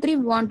 1 to 3,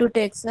 we want to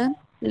take, sir,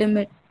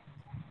 limit.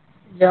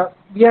 Yeah,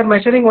 we are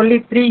measuring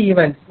only 3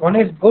 events. One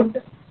is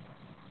good,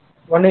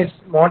 one is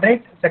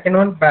moderate, second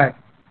one bad.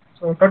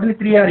 So totally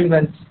 3 are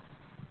events,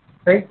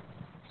 right?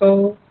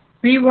 So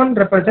P1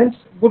 represents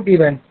good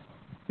event,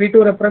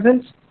 P2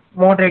 represents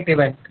moderate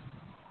event,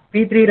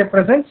 P3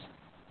 represents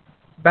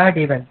bad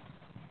event.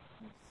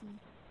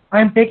 I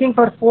am taking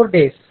for 4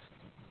 days.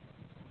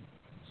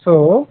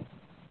 So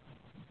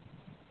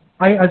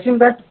I assume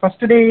that first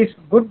day is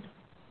good,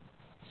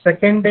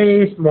 second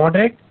day is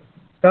moderate,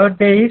 third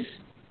day is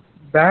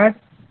bad,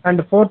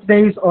 and fourth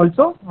day is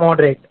also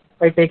moderate.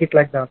 I take it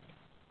like that.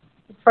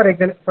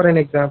 For an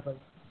example.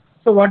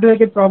 So what do I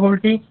get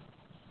probability?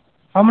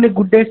 How many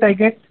good days I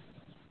get?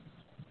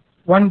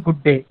 One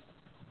good day.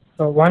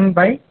 So 1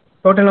 by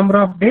total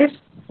number of days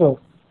 4.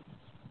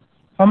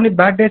 How many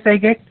bad days I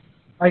get?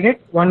 I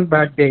get one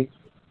bad day.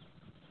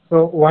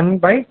 So 1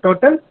 by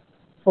total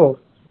 4.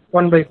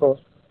 1 by 4.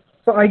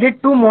 So I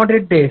get 2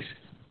 moderate days.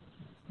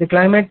 The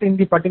climate in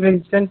the particular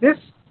instance is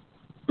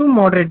 2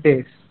 moderate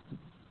days.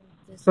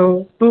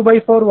 So 2 by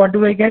 4, what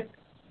do I get?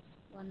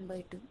 1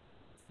 by 2.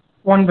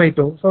 1 by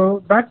 2.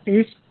 So that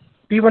is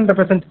P1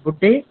 represents good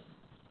day,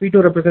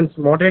 P2 represents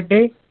moderate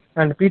day,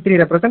 and P3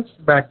 represents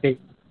bad day.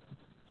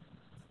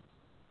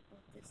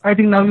 I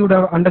think now you would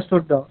have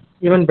understood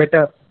even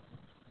better.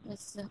 Yes,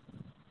 sir.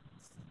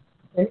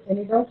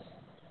 Any doubts?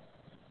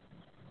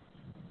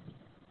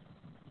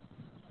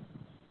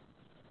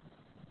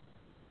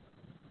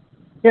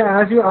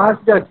 Yeah, as you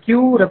asked, the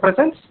Q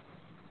represents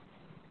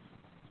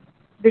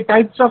the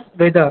types of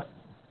weather.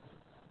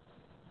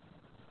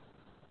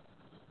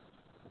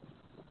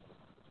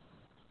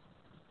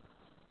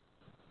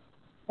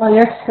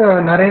 Yes,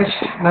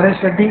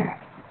 Naresh Reddy.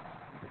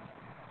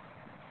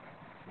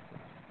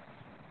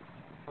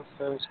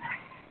 Sir.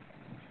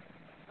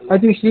 I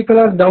think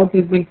Shrikala's doubt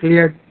is being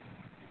cleared,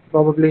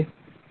 probably.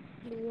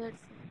 Clear, sir.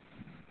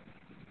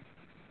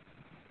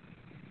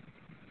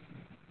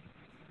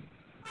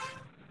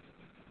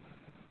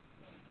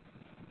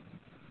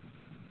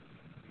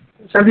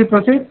 Shall we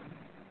proceed?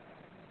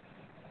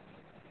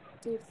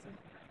 Yes, sir.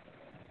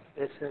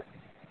 Yes, sir.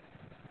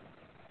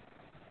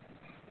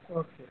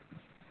 Okay.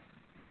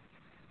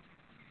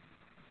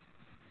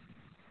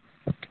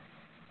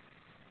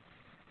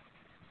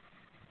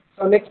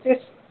 So next is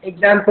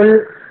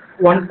example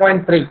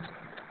 1.3.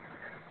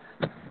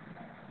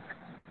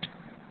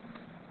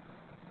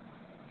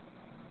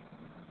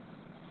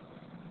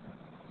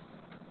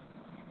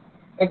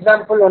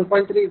 Example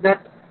 1.3 is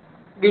that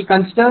we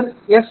consider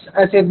S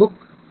as a book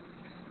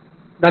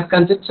that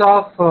consists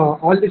of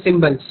all the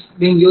symbols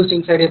being used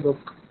inside a book.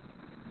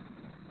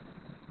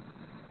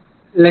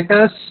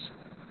 Letters,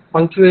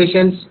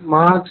 punctuations,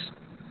 marks,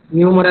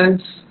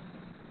 numerals,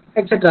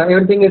 etc.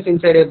 Everything is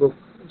inside a book.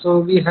 So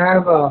we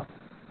have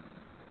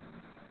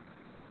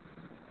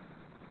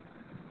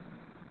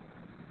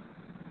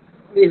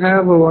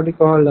what we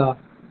call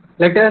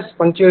letters,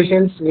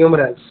 punctuations,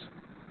 numerals.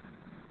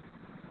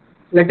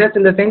 Letters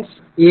in the sense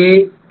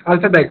A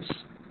alphabets,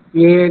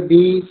 A,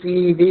 B,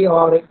 C, D,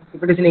 or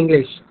if it is in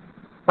English.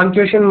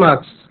 Punctuation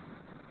marks,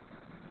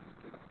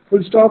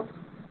 full stop,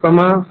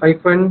 comma,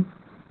 hyphen,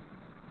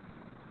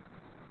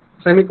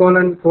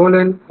 semicolon,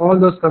 colon, all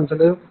those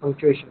consider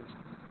punctuations.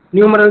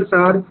 Numerals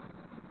are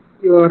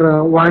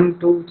your 1,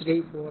 2,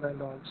 3, 4,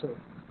 and also.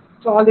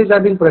 So all these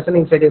have been present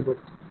inside a book.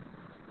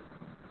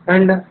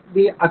 And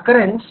the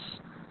occurrence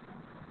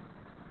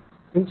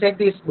inside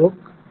this book,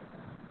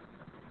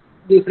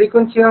 the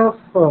frequency of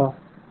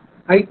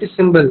ith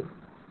symbol,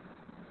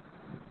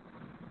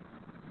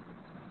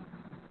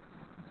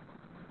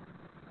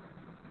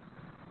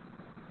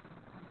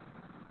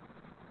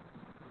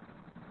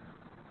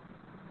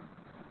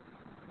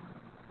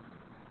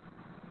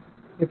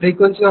 the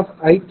frequency of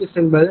ith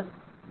symbol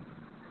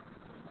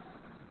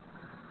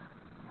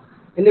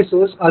in the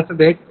source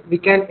alphabet, we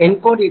can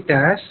encode it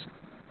as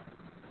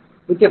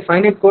with a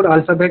finite code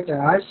alphabet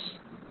as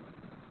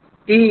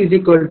T is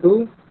equal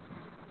to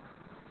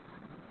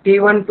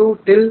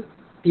T12 till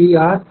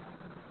TR,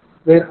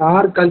 where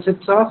R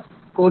consists of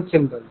code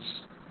symbols.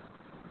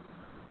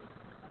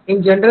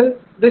 In general,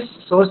 this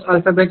source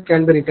alphabet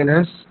can be written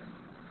as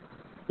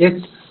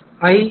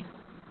SI,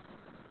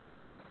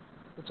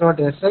 it's not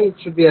SI, it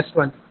should be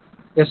S1,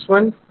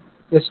 S1,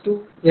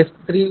 S2,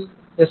 S3,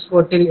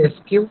 S4 till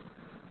SQ.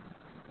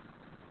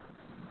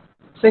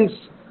 Since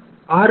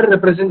R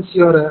represents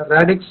your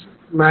radix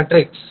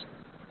matrix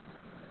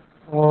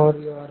or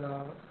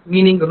your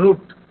meaning root,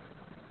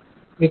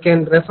 we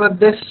can refer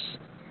this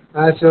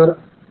as your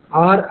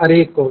R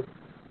array code.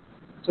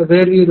 So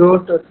where we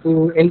wrote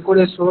to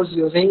encode a source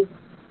using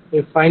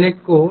a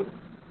finite code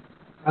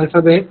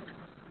alphabet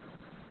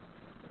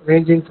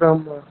ranging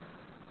from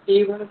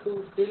T1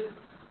 to till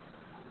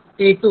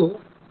T2.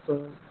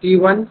 So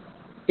T1,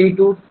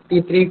 T2,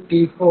 T3,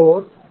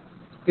 T4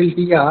 till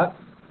TR.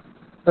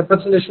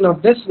 Representation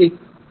of this we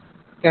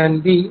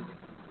can be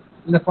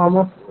in the form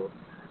of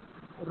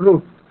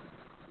root,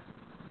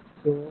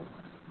 so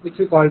which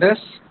we called as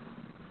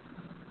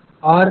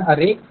R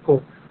array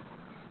code.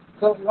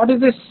 So what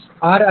is this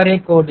R array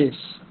code is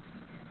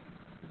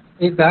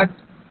that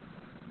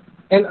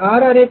an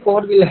R array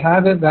code will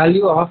have a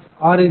value of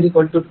R is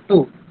equal to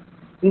 2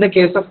 in the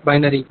case of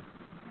binary,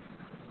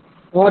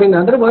 or in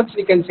other words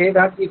we can say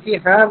that if we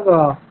have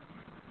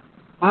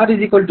R is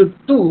equal to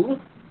 2,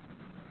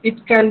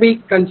 it can be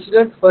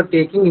considered for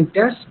taking it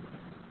as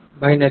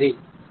binary.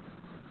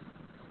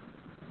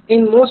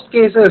 In most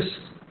cases,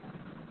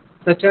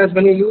 such as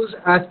when you use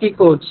ASCII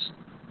codes,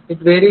 it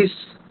varies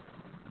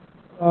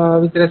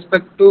with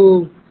respect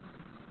to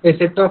a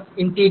set of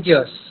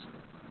integers.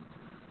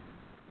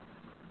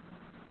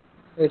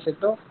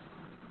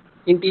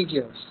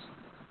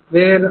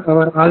 Where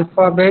our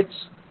alphabets,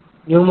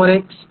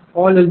 numerics,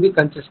 all will be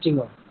consisting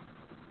of.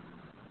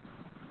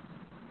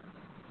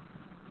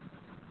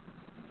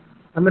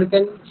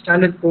 American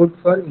Standard Code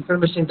for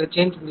Information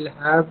Interchange will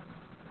have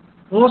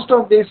most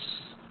of these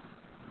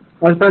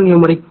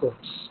alphanumeric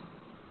codes.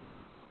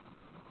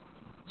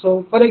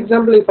 So for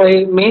example, if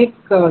I make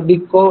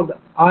the code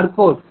R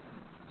code,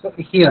 so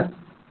here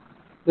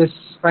this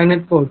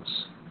finite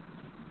codes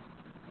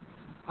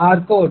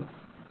R code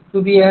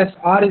to be as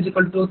R is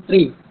equal to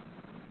 3,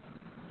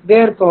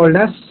 they are called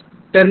as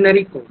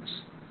ternary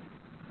codes.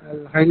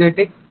 I'll highlight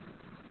it,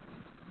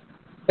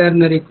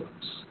 ternary codes.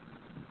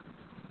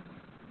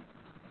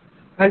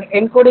 And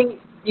encoding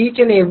each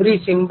and every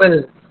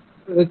symbol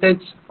with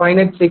its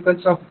finite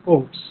sequence of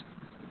codes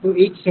to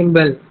each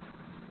symbol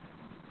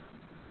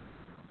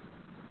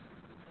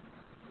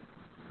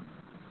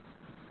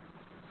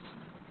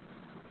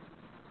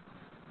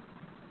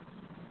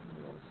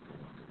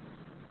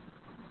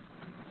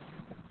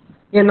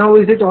Yeah, now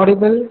is it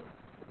audible?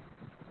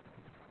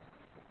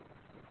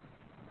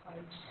 I'll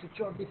switch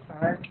off the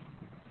fan.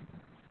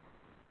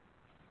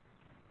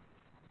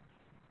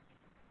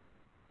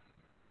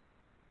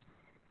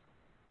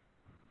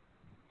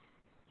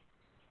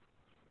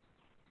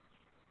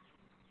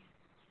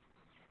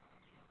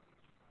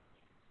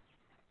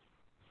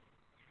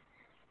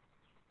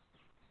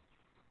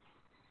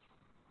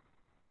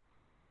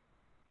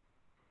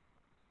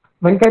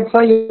 Venkat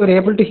sir, you are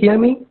able to hear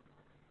me?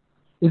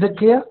 Is it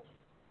clear?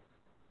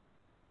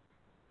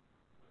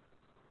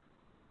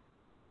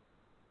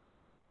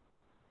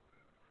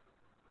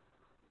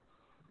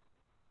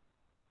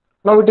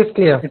 Now it is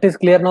clear. It is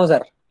clear now,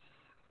 sir.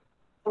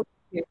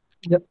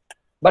 Yeah.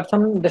 But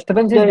some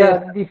disturbance is Yeah,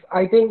 there.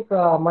 I think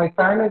my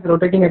fan is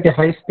rotating at a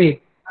high speed.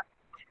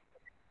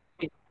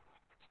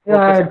 Yeah,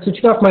 Okay, I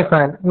switched off my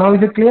fan. Now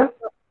is it clear?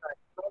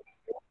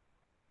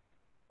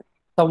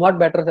 Somewhat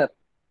better, sir.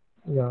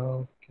 Yeah,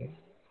 okay.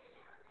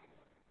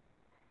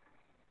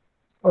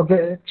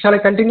 Okay, shall I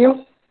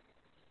continue?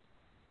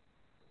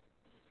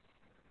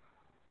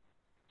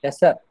 Yes,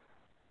 sir.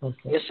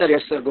 Okay. Yes,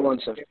 sir. Go on,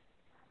 sir.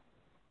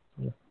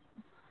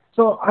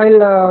 So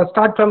I'll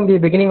start from the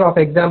beginning of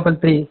example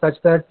 3 such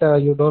that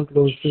you don't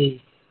lose the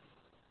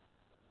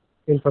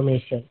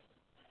information.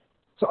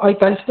 So I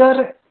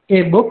consider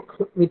a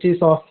book which is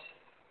of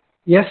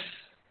S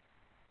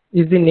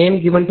is the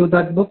name given to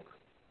that book.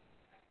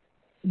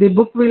 The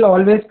book will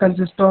always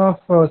consist of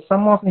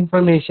sum of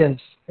information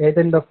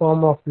either in the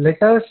form of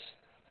letters,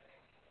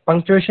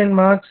 punctuation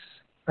marks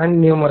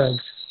and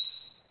numerals.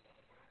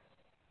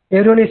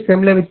 Everyone is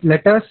familiar with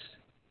letters.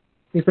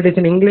 If it is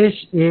in English,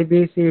 A,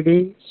 B, C,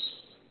 D.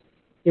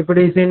 If it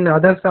is in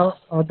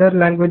other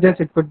languages,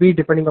 it could be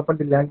depending upon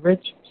the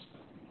language.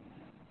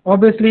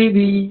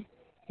 Obviously,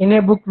 in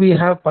a book we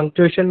have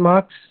punctuation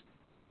marks,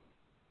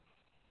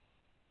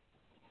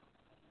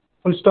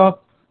 full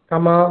stop,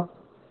 comma,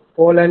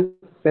 colon,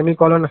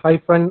 semicolon,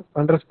 hyphen,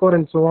 underscore,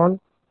 and so on.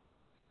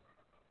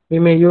 We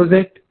may use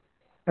it,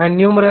 and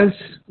numerals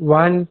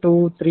 1,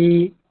 2,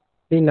 3,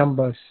 the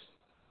numbers,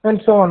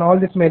 and so on. All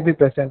this may be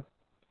present.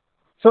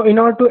 So in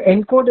order to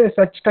encode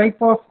such type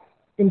of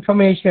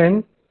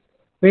information,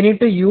 we need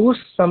to use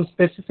some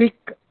specific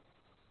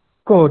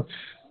codes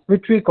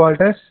which we call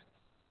as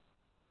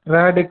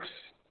radix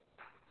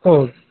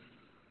code,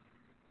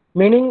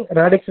 meaning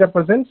radix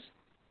represents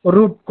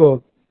root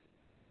code.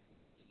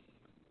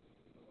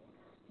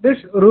 This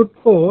root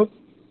code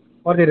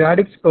or the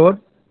radix code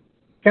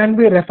can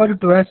be referred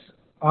to as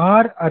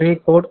R array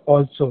code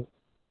also.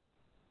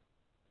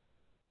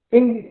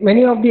 In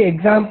many of the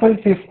examples,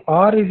 if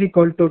R is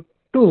equal to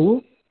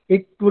 2,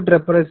 it would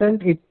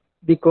represent it,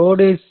 the code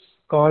is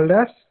called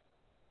as,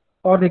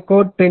 or the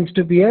code tends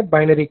to be a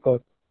binary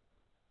code.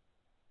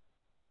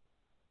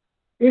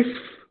 If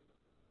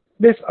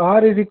this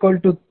R is equal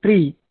to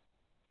 3,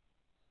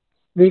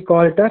 we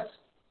call it as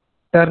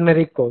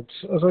ternary codes.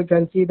 So you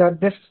can see that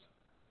this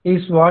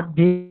is what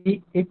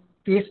it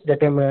is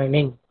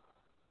determining.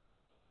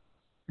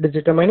 It is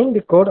determining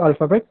the code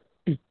alphabet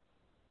T.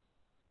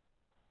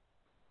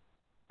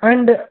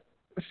 And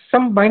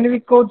some binary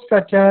codes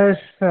such as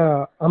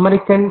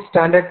American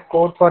Standard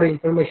Code for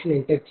Information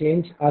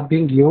Interchange are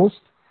being used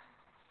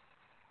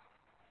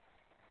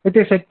with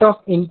a set of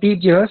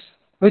integers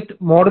with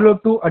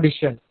modulo 2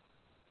 addition.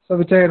 So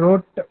which I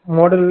wrote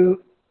model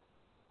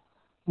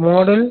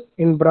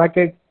in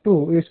bracket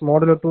 2 is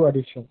modulo 2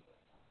 addition.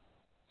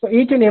 So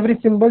each and every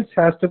symbol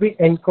has to be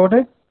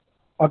encoded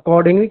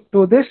accordingly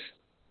to this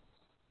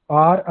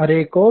R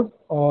array code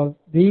or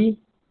the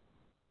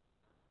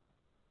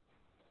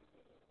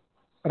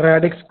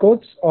radix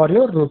codes or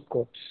your root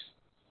codes.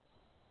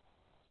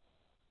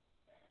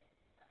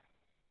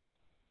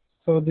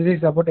 So this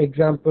is about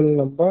example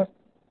number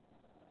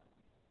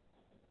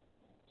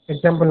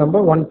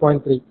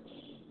 1.3.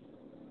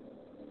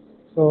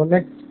 So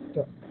next,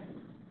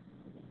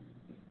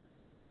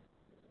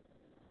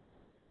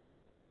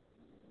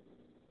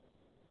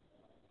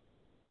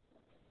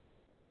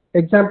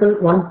 example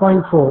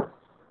 1.4.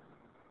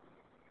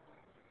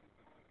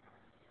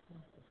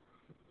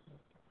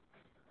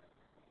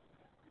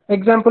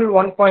 Example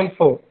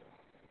 1.4.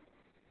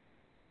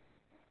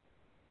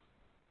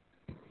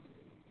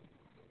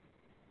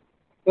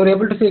 You are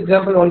able to see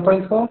example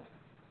 1.4?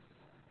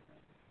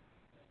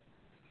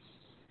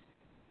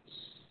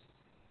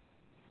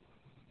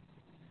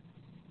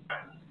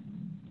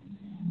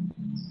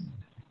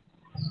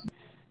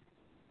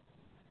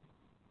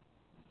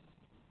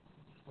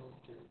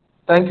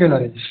 Thank you,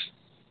 Naresh.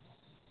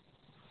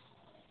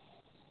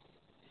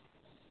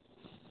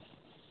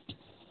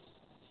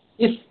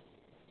 If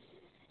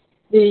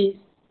the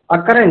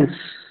occurrence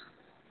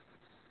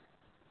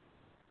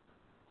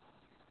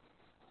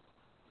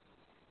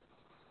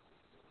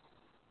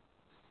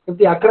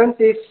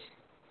is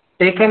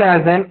taken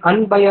as an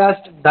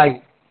unbiased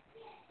die,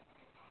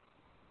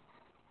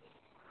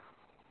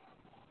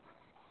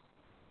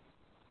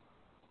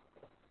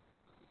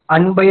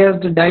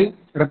 unbiased die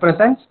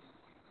represents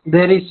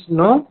there is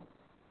no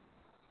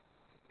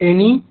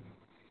any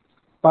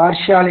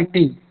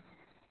partiality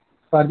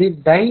for the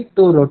die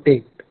to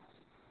rotate.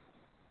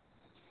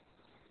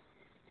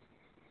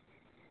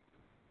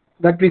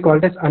 That we call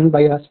it as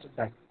unbiased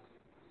die.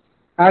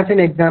 As in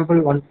example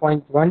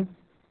 1.1,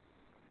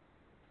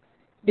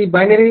 the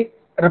binary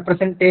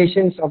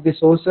representations of the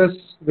sources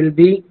will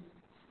be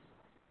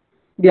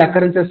the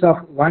occurrences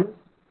of 1,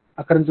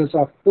 occurrences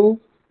of 2,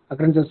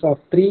 occurrences of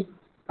 3,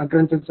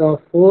 occurrences of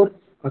 4,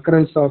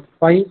 occurrence of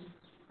 5,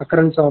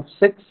 occurrence of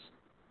 6,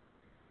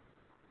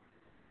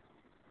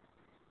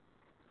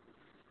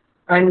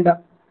 and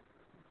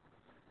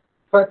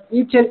for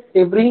each and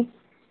every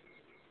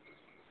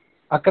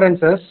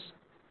occurrences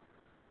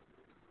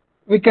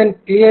we can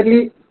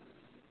clearly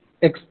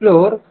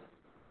explore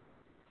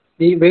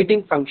the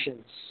weighting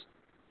functions.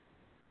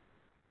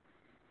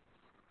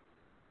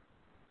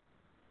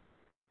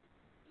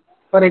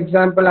 For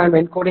example, I am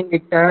encoding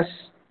it as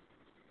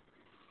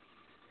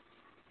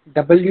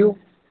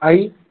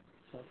WI,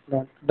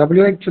 not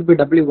WI, it should be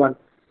W1,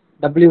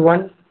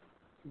 W1,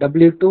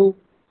 W2,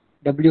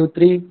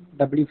 W3,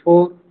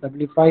 W4,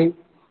 W5,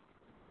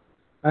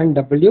 and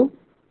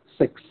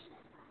W6.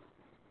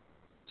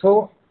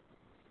 So,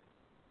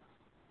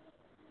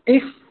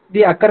 if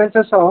the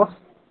occurrences of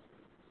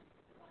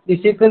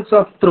the sequence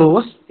of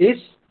throws is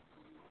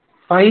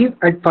 5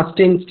 at first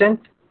instant,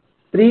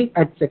 3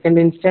 at second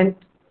instant,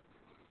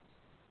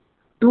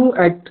 2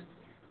 at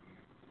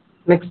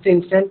next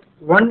instant,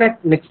 1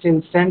 at next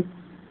instant,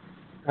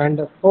 and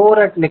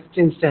 4 at next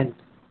instant,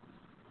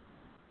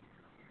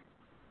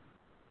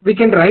 we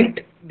can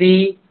write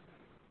the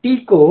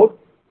T code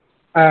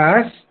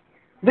as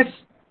this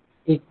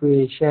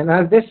equation,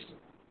 as this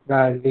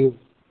value,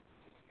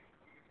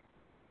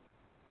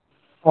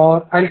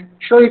 or I'll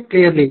show it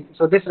clearly.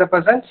 So this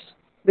represents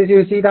this,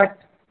 you see that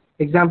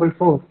example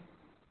 4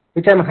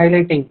 which I'm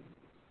highlighting.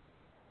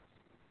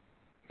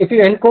 If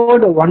you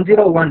encode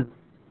 101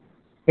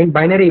 in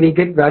binary, we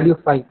get value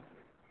 5,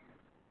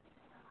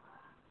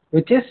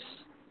 which is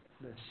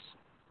this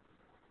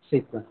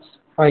sequence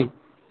 5.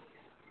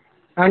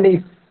 And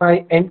if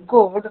I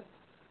encode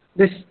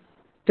this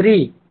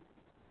 3,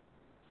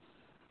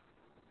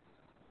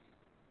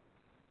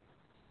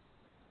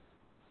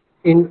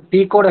 In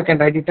T code, I can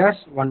write it as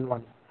 1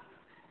 1.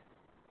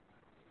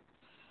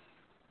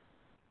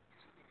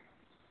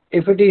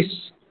 If it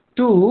is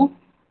 2,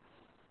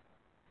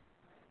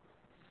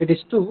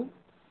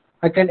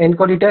 I can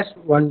encode it as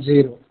 1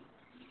 0.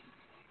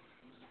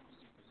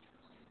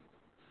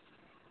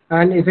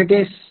 And if it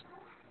is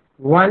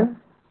 1,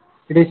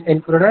 it is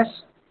encoded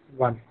as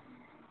 1.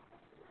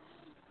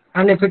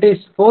 And if it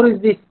is 4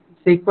 is the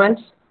sequence,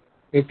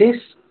 it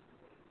is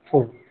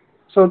 4.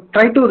 So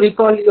try to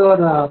recall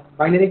your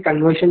binary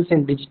conversions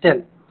in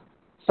digital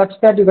such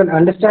that you can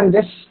understand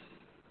this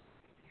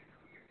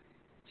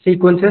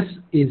sequences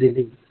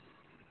easily.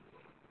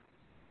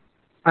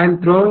 I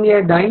am throwing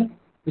a die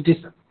which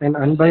is an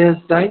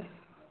unbiased die.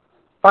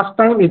 First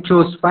time it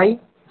shows 5,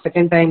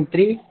 second time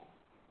 3,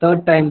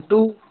 third time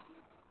 2,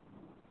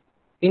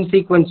 in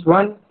sequence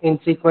 1, in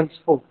sequence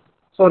 4.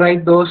 So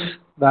write those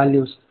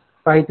values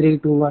 5, 3,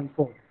 2, 1,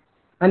 4.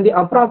 And the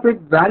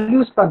appropriate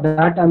values for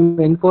that I am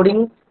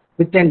encoding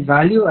with a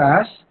value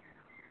as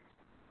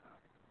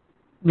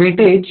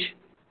weightage,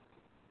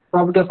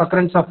 probability of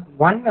occurrence of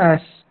 1 as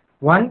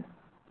 1,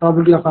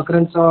 probability of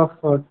occurrence of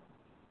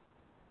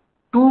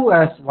 2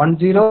 as 1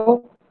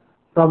 0,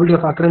 probability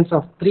of occurrence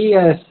of 3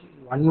 as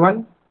 1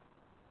 1,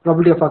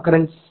 probability of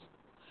occurrence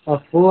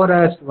of 4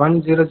 as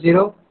 1 0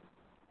 0,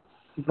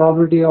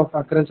 probability of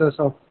occurrences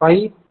of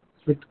 5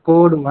 with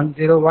code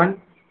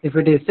 101, if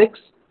it is 6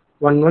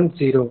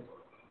 110.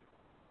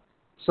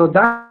 So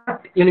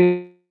that you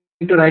need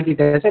to write it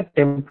as a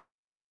template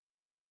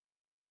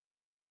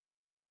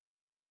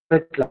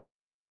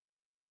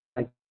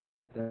like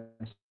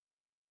this.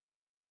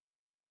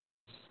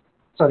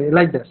 Sorry,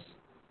 like this,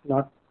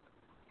 not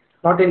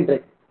in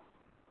red,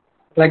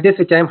 like this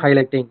which I am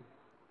highlighting.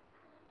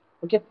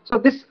 Okay, so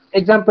this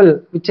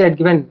example which I had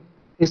given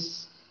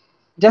is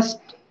just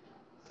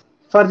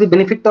for the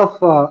benefit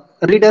of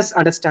readers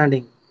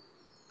understanding,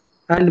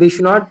 and we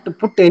should not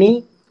put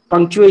any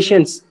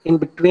punctuations in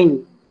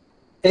between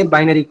a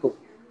binary code.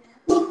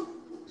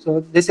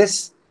 So this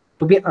is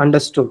to be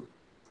understood.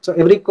 So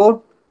every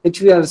code which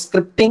we are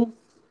scripting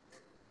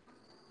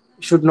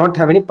should not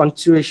have any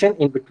punctuation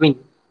in between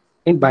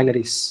in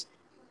binaries.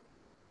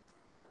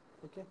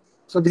 Okay.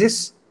 So this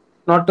is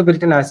not to be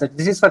written as such.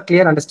 This is for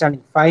clear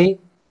understanding. 5,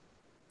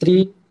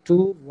 3,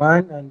 2,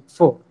 1, and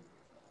 4.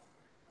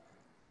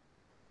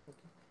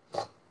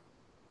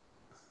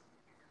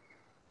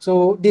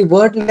 So the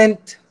word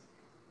length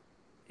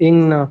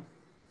in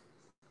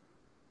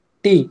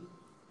T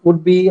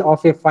would be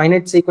of a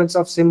finite sequence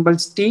of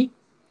symbols T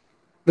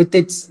with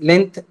its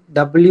length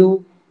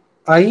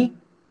Wi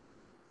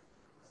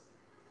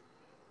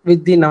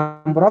with the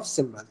number of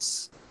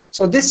symbols.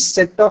 So this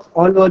set of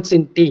all words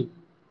in T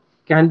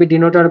can be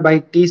denoted by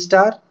T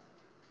star.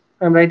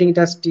 I'm writing it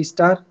as T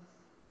star.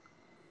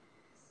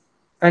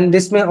 And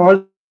this may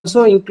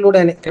also include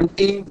an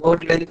empty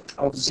word length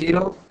of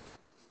 0,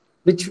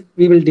 which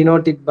we will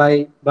denote it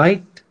by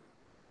byte.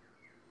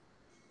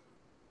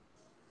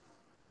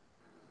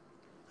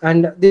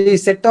 And the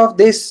set of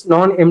these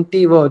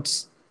non-empty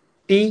words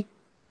T,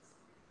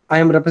 I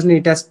am representing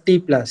it as T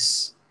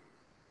plus.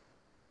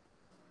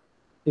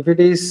 If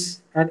it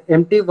is an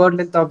empty word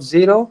length of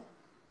 0,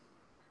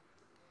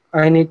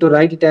 I need to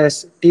write it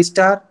as T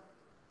star.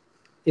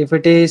 If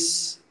it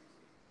is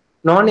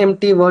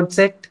non-empty word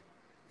set,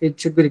 it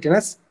should be written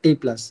as T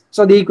plus.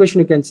 So the equation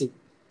you can see,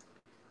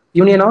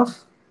 union of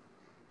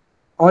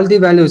all the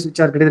values which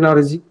are greater than or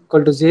is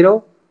equal to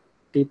 0,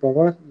 T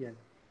power n.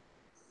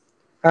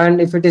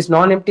 And if it is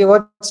non-empty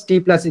words, T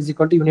plus is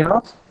equal to union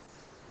of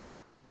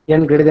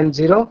n greater than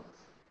 0,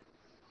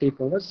 T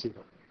power 0.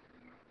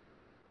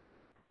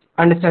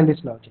 Understand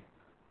this logic.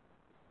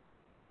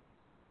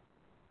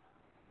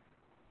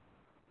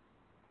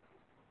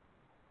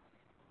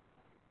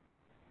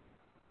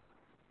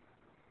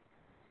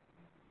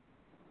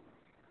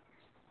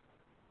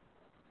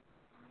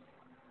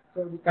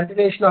 So the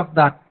continuation of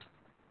that.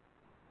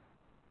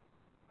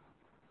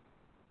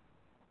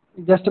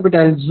 Just a bit,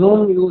 I'll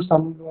zoom you.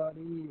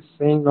 Somebody is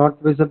saying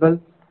not visible.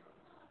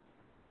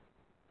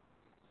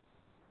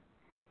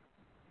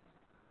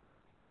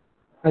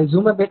 I'll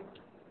zoom a bit.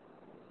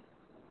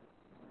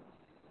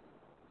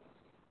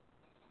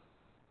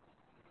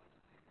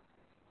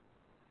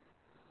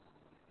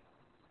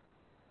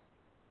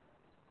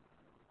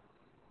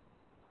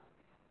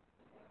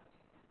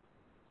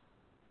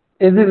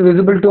 Is this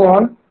visible to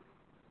all?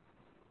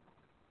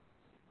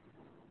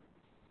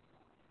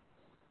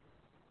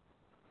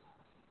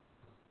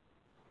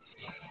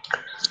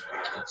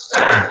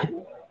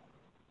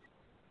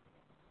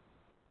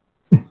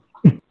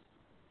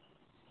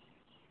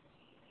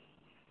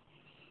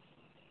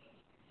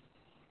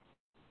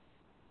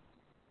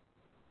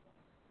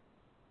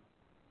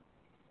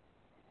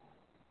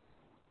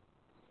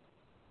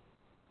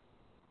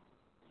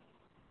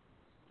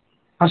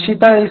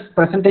 Harshita, is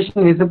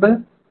presentation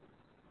visible?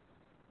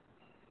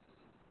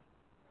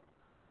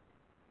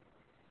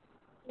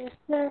 Yes,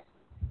 sir.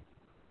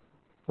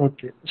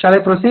 Okay. Shall I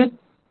proceed?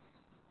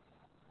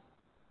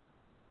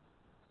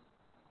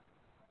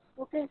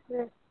 Okay,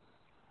 sir.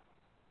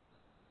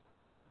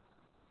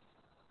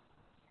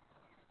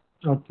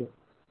 Okay.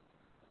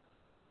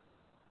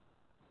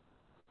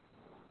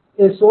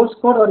 A source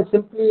code or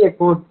simply a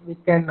code, we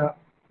can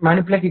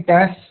manipulate it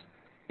as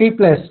T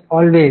plus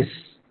always,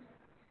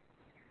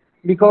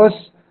 because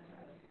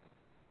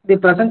the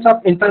presence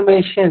of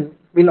information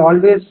will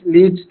always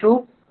leads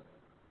to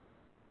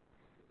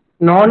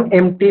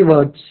non-empty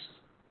words.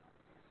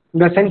 In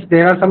the sense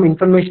there are some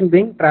information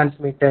being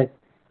transmitted.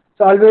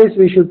 So always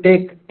we should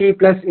take T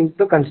plus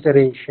into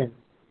consideration,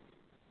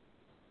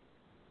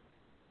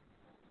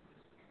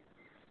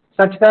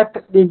 such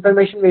that the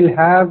information will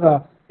have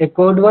a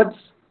code words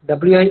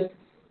WI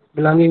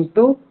belonging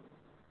to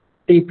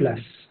T plus.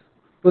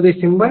 To the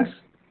symbols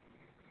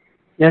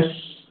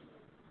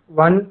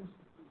S1,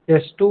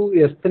 S2,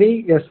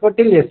 S3, S4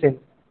 till Sn.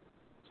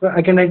 So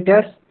I can write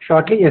as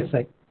shortly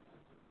Si.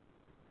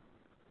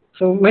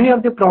 So many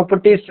of the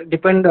properties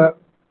depend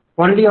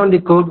only on the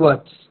code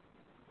words.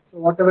 So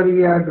whatever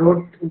we had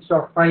wrote instead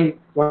of 5,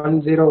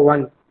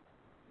 101,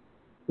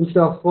 instead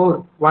of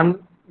 4,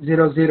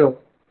 100.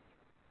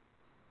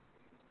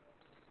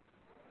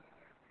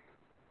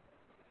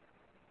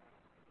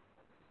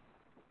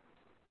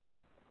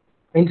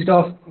 Instead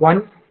of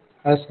 1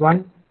 as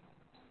 1,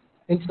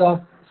 instead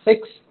of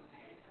 6,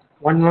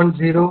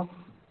 110,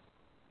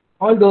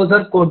 all those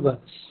are code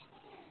words,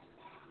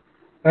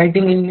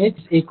 writing in its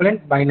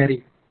equivalent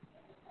binary.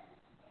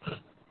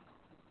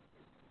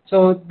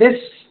 So this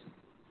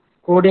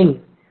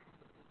coding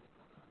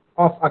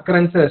of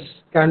occurrences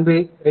can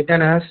be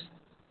written as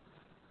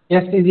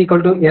S is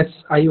equal to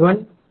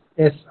Si1,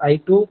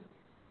 Si2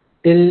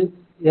 till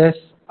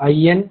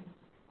Sin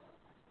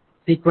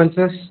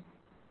sequences,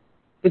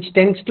 which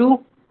tends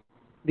to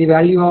the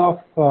value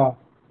of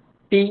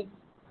T,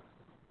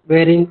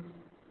 wherein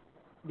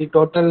the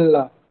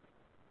total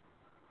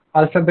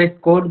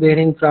alphabet code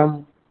varying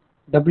from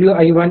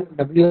WI1,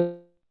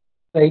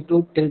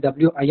 WI2 till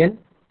WIN,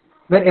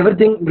 where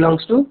everything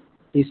belongs to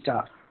T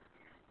star.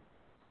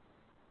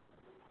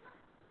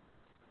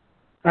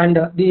 And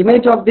the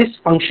image of this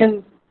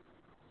function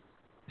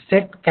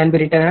set can be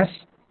written as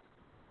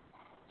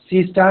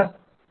C star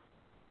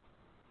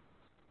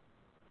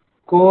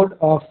code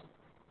of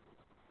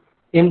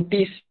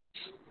empties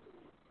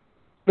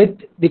with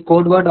the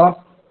code word of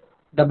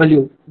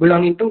W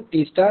belonging to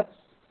T star,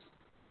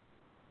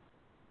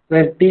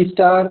 where T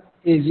star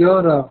is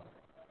your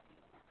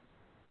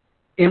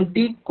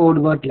empty code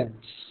word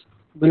length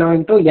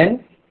belonging to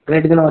N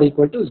greater than or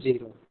equal to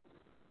 0.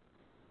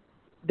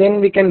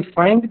 Then we can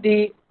find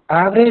the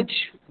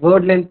average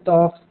word length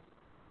of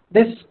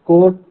this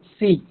code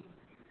C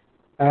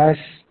as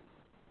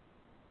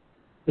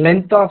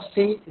length of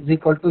C is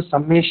equal to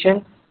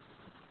summation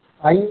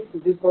I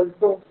is equal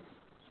to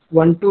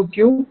 1 to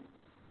Q,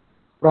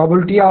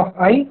 probability of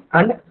I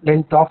and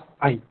length of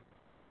I.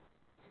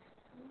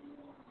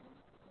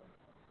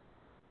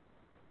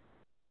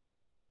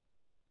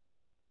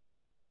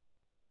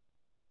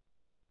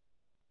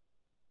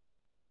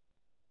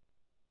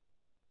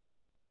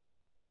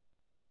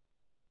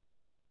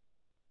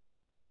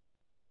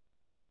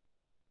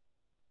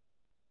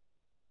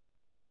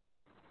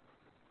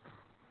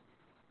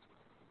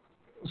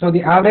 So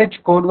the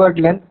average code word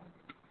length,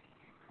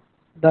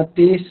 that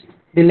is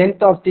the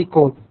length of the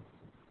code.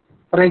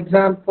 For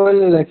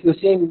example, if you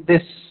see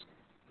this,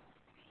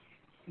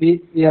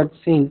 we have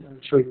seen, I'll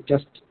show you,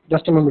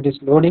 just a moment, it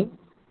is loading.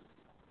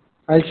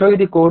 I'll show you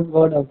the code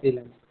word of the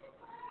length.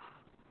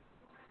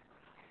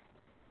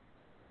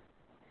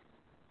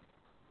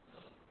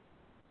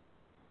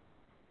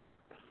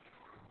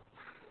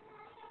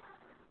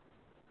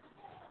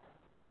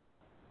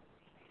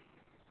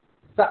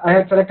 So I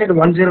have selected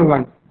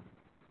 101.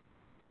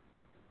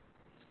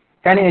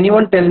 Can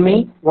anyone tell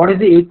me what is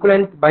the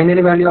equivalent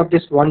binary value of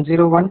this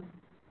 101?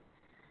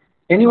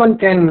 Anyone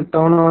can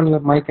turn on your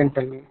mic and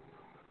tell me.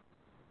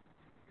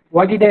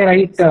 Why did I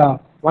write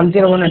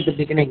 101 at the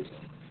beginning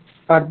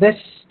for this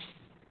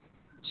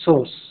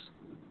source?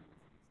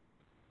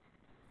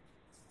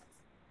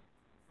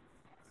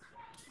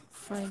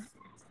 5.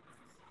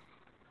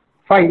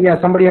 5,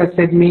 yeah, somebody has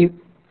said me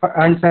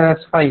answer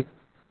as 5.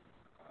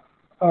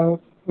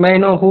 May I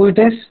know who it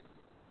is?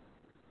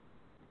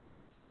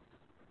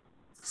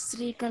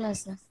 Srikala,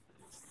 sir.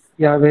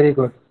 Yeah, very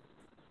good.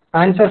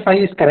 Answer 5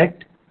 is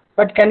correct.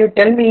 But can you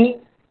tell me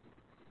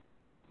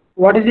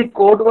what is the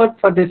code word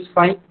for this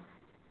 5?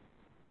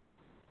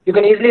 You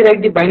can easily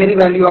write the binary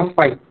value of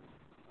 5.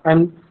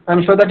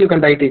 I'm sure that you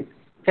can write it.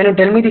 Can you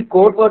tell me the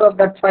code word of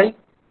that 5?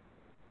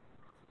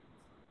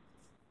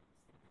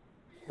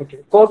 Okay,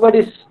 code word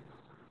is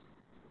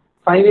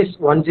 5 is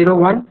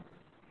 101.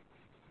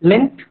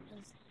 Length,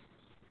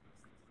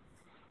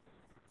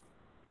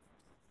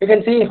 you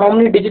can see how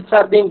many digits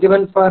are being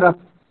given for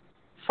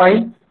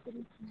 5.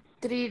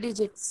 3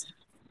 digits.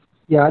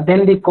 Yeah,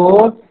 then the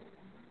code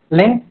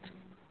length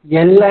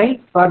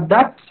Li for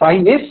that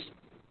 5 is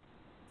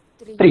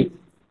 3.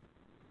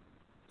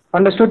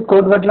 Understood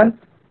code word length?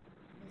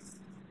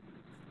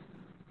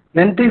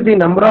 Length is the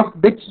number of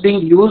bits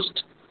being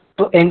used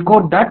to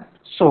encode that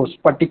source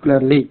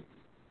particularly,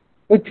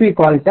 which we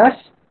call it as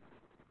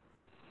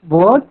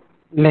word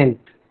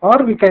length,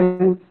 or we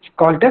can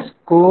call it as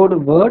code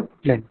word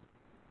length.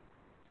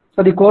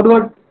 So the code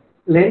word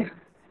length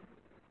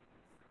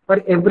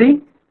for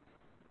every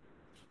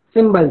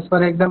symbols,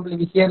 for example,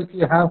 here if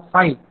you have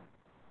 5,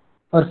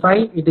 for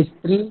 5 it is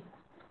 3,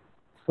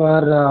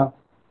 for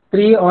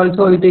 3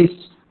 also it is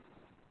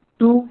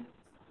 2,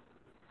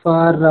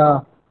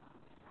 for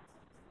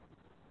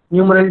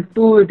numeral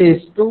 2 it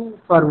is 2,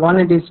 for 1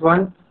 it is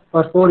 1,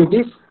 for 4 it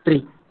is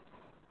 3.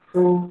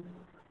 So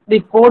the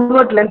code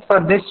word length for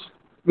this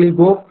will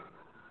go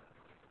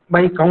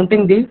by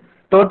counting the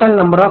total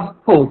number of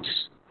codes.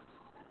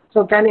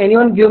 So can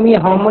anyone give me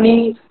how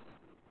many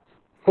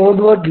code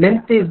word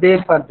length is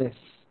there for this?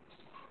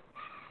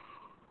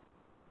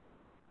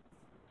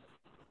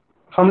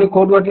 How many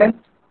code word length?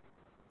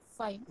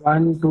 5.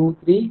 1, 2,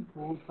 3,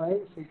 4, 5,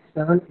 6,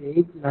 7,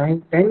 8,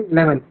 9, 10,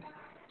 11.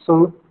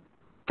 So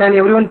can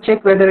everyone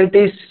check whether it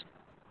is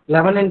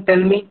 11 and tell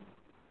me?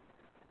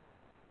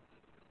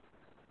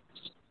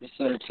 Yes,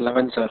 sir. It's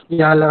 11, sir.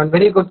 Yeah, 11.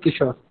 Very good,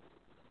 Kishore.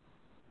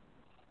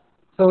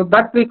 So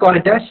that we call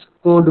it as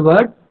code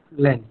word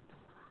length.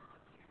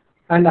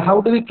 And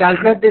how do we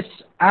calculate this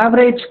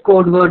average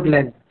code word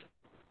length?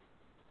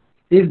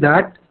 Is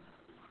that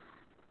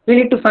we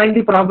need to find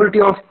the probability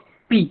of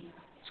P.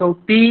 So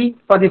P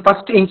for the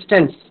first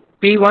instance,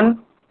 P1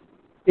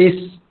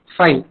 is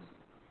 5.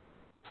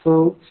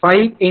 So 5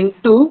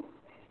 into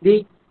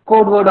the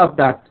code word of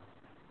that.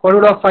 Code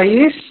word of 5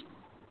 is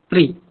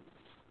 3.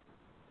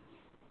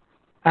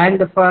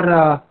 And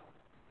for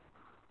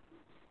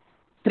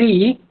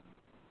 3,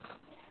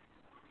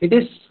 it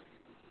is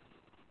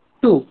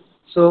 2.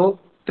 So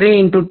 3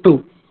 into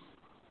 2.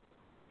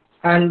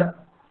 And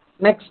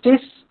next is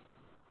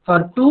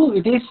for 2,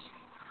 it is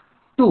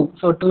 2.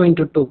 So 2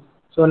 into 2.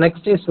 So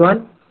next is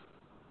 1.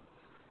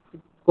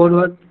 Code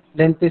word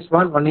length is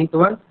 1. 1 into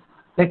 1.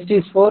 Next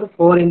is 4.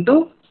 4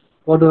 into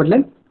code word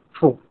length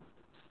 4.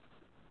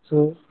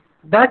 So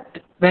that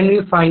when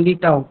we find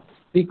it out,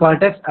 we call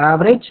it as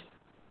average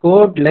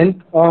code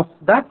length of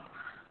that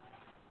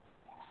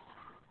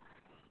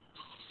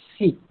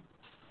C.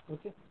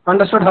 Okay.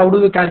 Understood how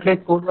do we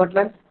calculate code word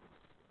length?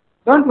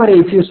 Don't worry,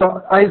 if you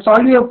I'll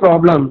solve you a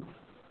problem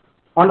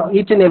on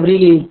each and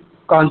every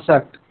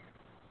concept.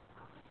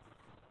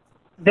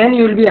 Then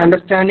you will be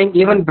understanding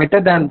even better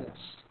than this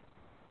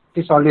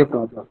to solve your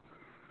problem.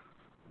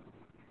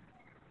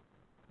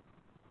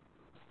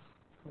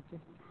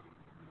 Okay.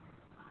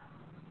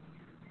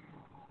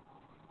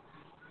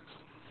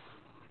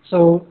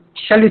 So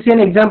shall we see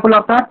an example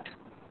of that?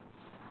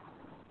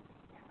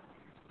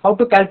 How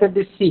to calculate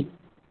this C?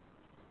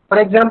 For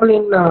example,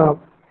 in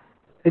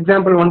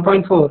example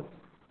 1.4,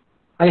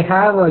 I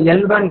have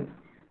L1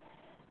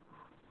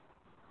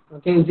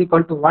 okay, is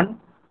equal to 1.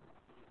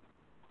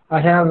 I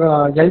have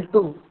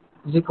L2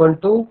 is equal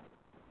to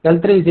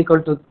L3 is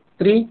equal to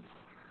 3,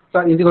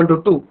 sorry, is equal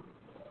to 2.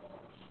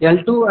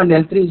 L2 and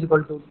L3 is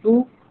equal to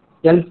 2.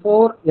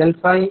 L4,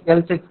 L5,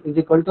 L6 is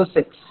equal to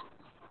 6.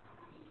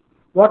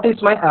 What is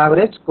my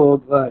average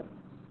code word?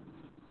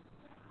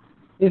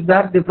 Is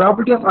that the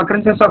probability of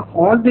occurrences of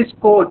all these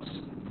codes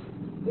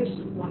is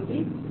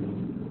only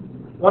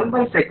 1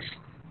 by 6.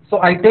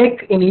 So I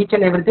take in each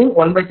and everything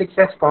 1 by 6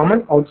 as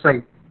common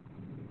outside.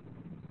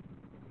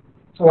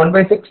 So 1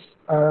 by 6,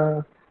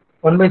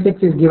 1 by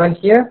 6 is given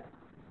here.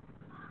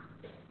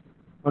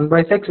 1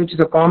 by 6, which is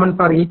a common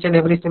for each and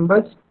every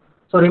symbols.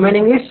 So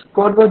remaining is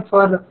code word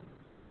for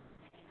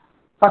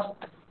first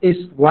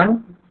is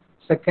 1,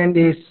 second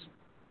is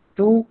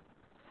 2,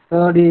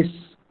 third is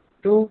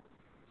 2,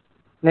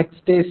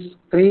 next is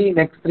 3,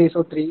 next 3,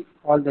 so 3,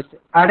 all this.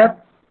 Add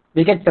up,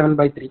 we get 7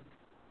 by 3.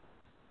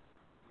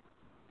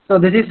 So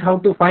this is how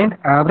to find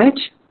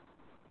average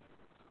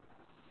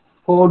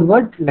code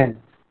word length,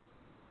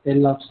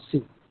 L of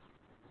C.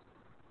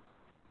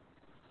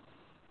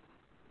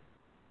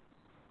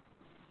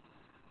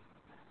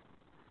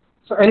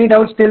 So any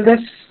doubts till this?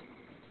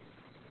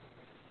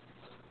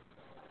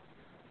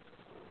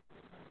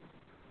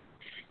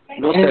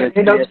 No, sir.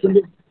 Any doubts till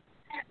this?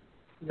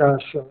 Yeah,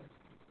 sure.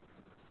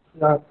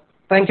 Yeah.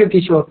 Thank you,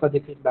 Kishore, for the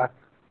feedback.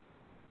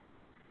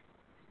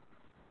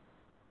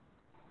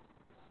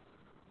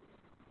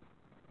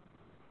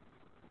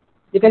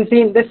 You can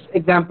see in this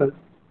example.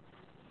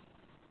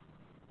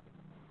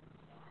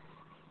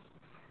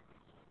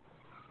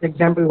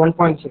 Example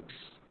 1.6.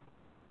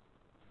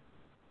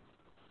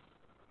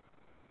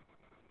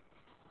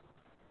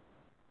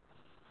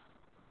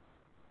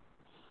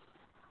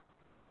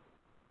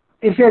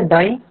 If your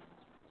die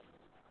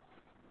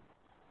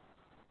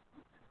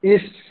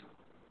is,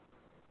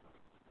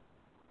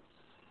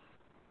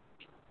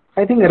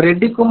 I think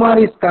Reddy Kumar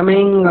is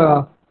coming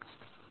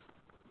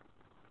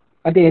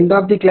at the end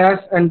of the class,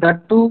 and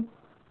that too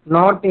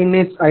not in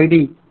his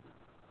ID.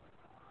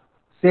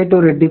 Say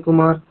to Reddy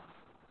Kumar,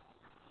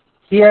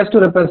 he has to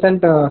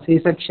represent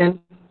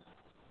C-section.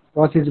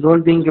 Was his role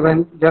being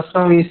given? Just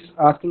now he is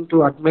asking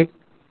to admit.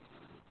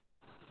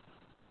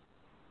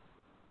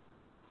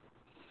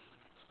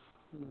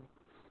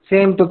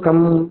 Same to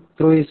come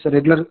through his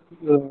regular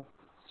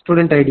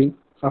student ID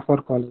of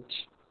our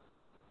college.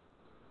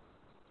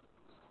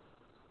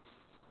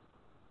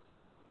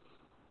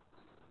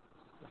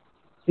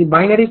 The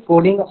binary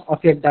coding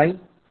of a die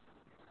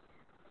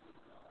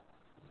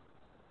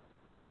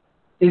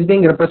is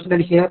being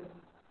represented here.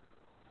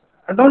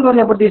 Don't worry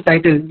about this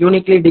title,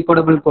 uniquely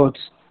decodable codes.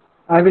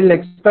 I will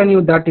explain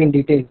you that in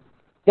detail.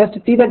 Just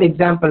see that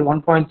example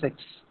 1.6.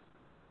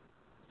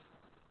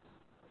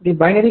 The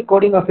binary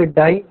coding of a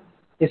die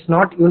is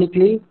not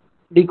uniquely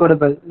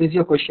decodable. This is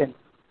your question.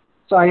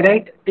 So I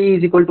write t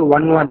is equal to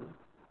 1 1,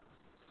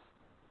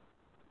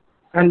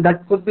 and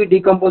that could be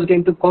decomposed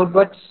into code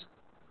words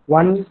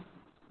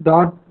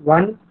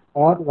 1.1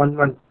 or 1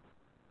 1,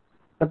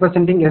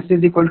 representing s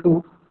is equal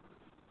to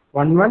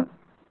 1 1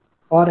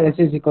 or s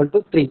is equal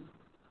to 3.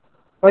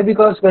 Why?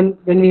 Because when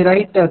we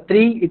write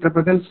 3, it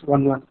represents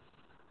 1 1.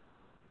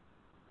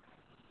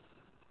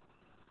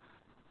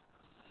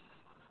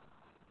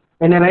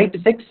 When I write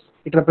 6,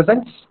 it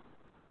represents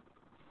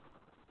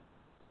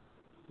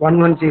 1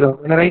 1 0.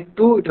 When I write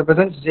 2, it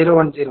represents 0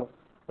 1 0.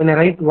 When I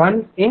write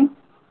 1 in,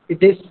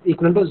 it is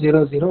equal to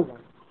 0 0 1.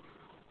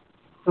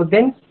 So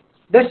then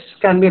this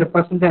can be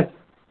represented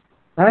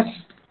as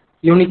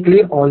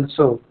uniquely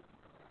also.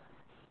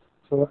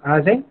 So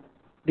as in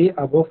the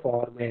above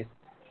format,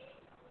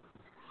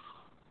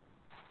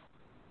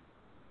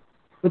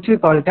 which we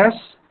call it as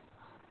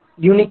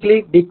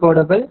uniquely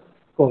decodable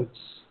codes.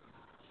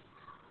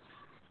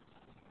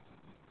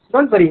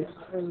 Don't worry,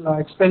 I'll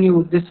explain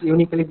you this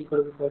uniquely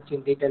decodable codes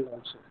in detail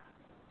also.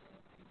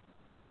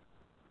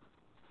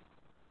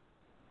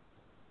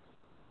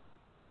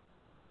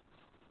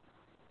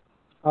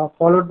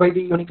 Followed by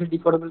the uniquely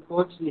decodable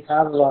codes, we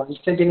have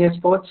instantaneous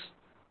codes,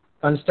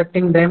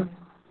 constructing them,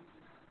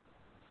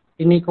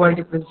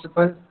 inequality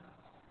principle,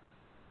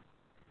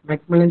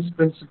 Macmillan's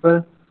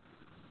principle,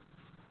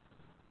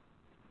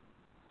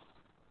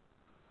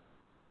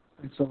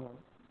 and so on.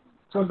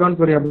 So don't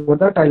worry about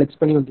that, I'll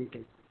explain you in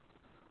detail.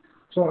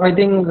 So I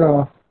think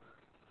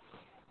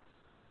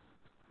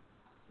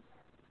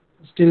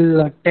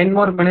still 10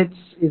 more minutes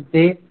is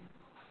there.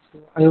 So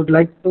I would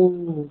like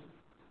to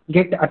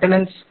get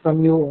attendance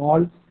from you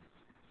all,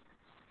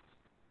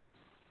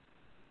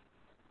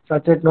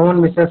 such that no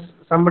one misses.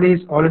 Somebody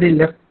is already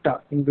left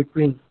in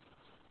between.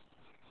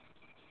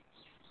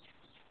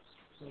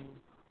 So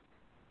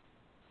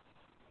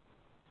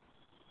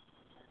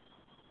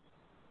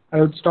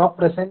I would stop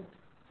present.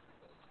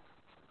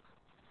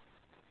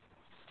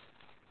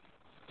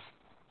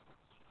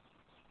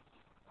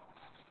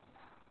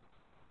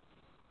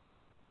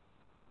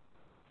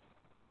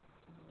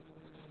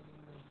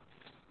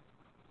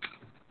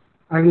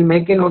 I will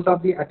make a note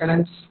of the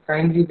attendance.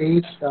 Kindly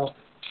wait.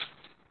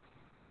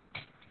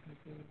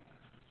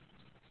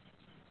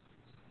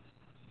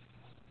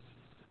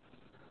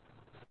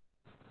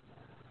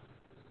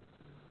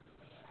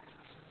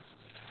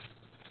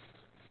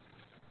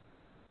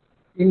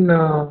 In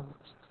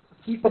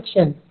C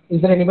section,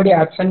 is there anybody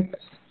absent?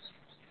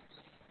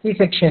 C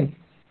section.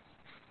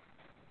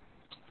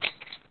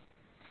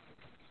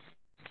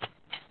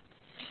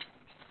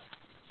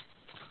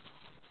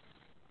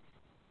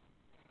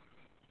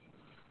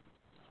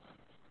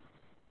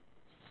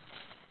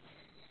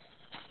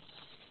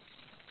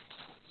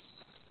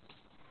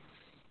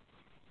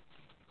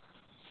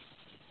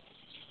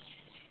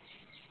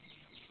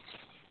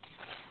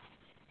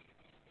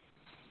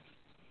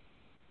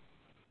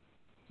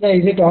 Yeah,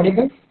 is it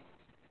audible?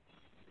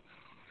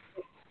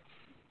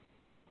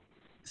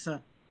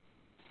 Sir.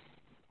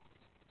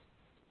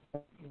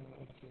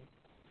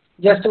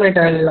 Just a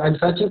minute, I'm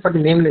searching for the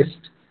name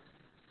list.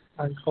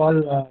 I'll call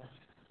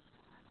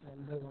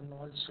another one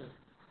also.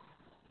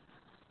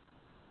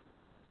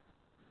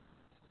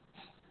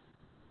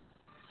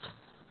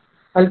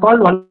 I'll call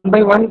one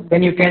by one,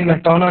 then you can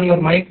turn on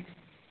your mic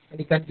and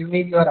you can give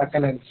me your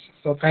attendance.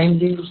 So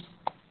kindly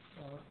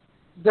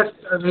just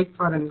wait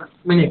for a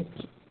minute.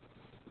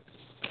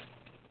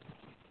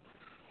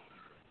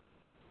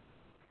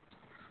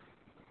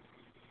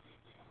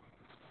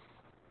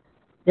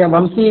 Yeah,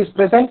 Vamsi is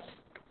present.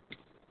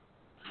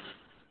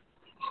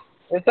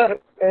 Yes, sir.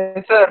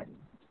 Yes, sir.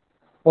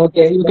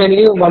 Okay, you can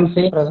leave,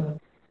 Vamsi.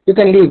 You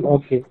can leave.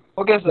 Okay.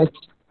 Okay, sir.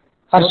 Next,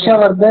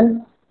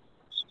 Harshavardhan.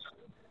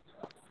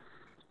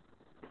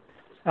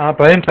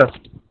 Present, sir.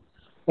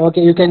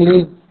 Okay, you can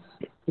leave.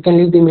 You can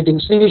leave the meeting.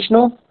 Sri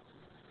Vishnu.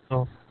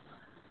 No.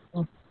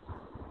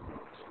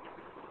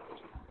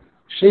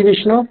 Sri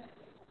Vishnu.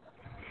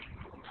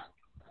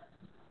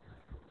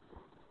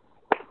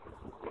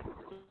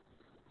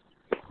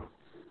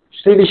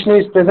 Sri Vishnu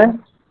is present.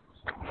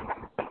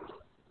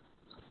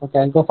 Okay,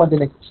 I'll go for the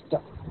next.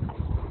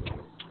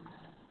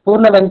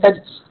 Purna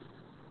Venkat.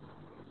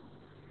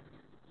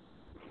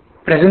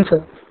 Present,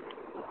 sir.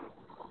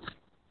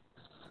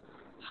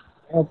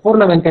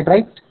 Purna Venkat,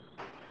 right?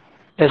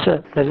 Yes,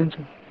 sir. Present,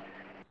 sir.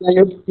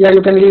 Yeah,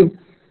 you can leave.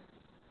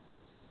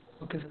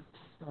 Okay, sir.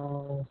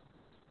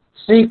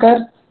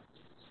 Srikar.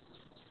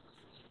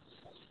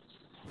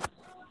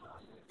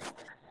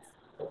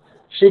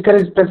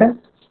 Srikar is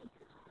present.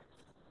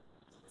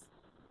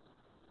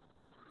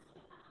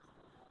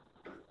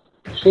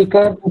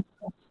 Srikar.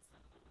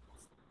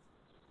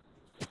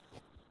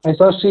 I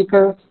saw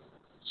Srikar.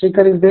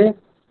 Srikar is there.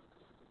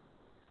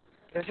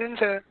 Present,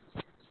 sir.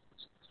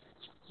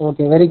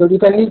 Okay, very good. You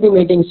can leave the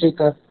meeting,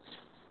 Srikar.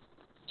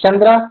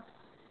 Chandra,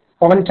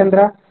 Pawan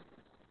Chandra.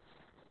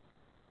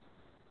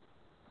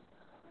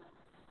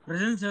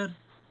 Present, sir.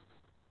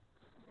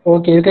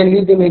 Okay, you can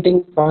leave the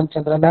meeting, Pawan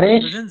Chandra.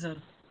 Naresh. Present, sir.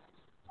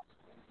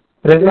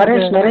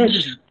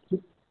 Naresh.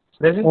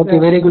 Present, Okay, sir.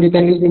 very good. You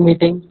can leave the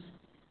meeting.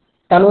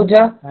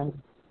 Tanuja.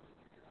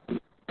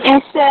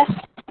 Yes, sir.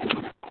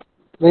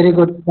 Very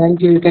good.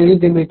 Thank you. You can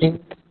leave the meeting.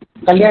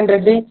 Kalyan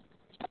Reddy.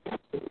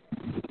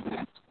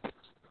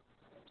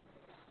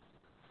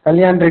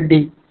 Kalyan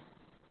Reddy.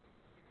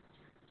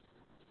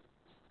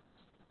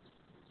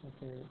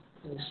 Okay,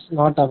 is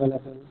not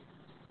available.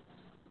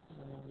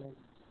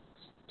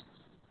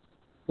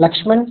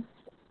 Lakshman.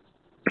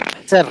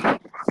 Sir.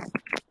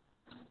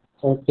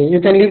 Okay, you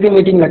can leave the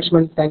meeting,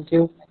 Lakshman. Thank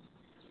you.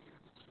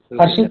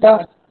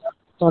 Harshita.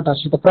 Not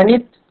Harshita.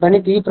 Pranit.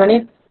 Pranit.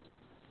 Pranit.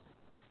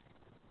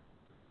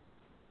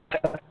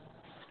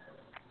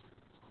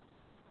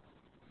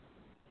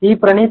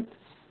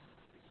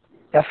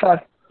 Yes, sir.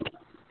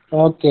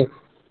 Okay.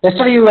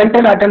 Yesterday you went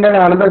and attended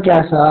another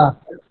class.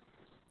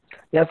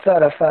 Yes, sir.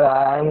 Yes, sir.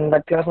 I am in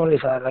that class only,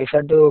 sir. I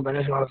said to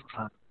Ganesh also,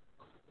 sir.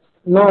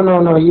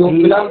 No. You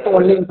He- belong to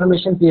only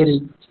information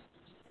theory.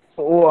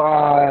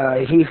 Oh,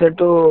 he said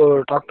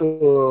to talk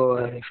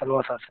to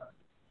Salva, sir.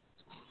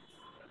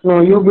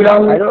 No, you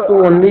belong I don't, to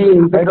only.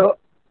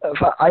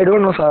 I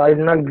don't know, sir. I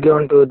did not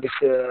given to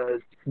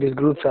this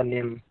group, sir,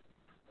 name.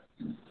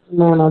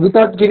 No.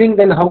 Without giving,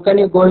 then how can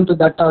you go into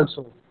that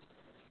also?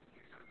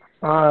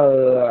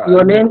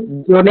 Your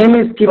name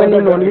is given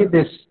in only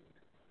this.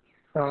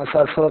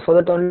 Sir, so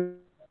that only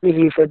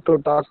he said to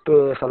talk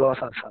to Salva,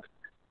 sir.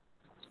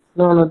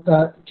 No.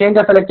 The change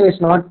of elective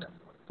is not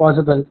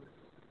possible.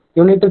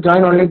 You need to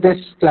join only this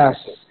class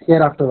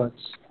here afterwards.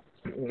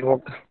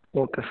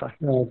 Okay, sir.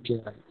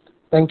 Okay.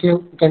 Thank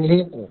you. You can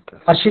leave. Okay.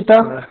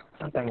 Harshita.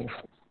 Thank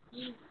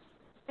you.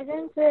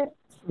 Present, sir.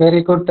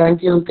 Very good.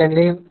 Thank you. You can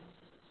leave.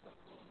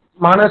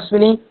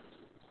 Manaswini.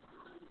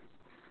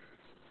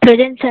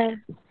 Present, sir.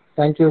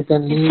 Thank you. You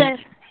can leave. Yes,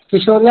 sir.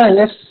 Kishorya.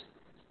 Yes.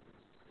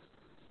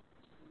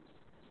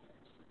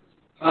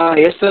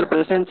 Yes, sir.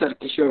 Present, sir.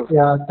 Kishore.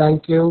 Yeah.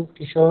 Thank you,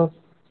 Kishore.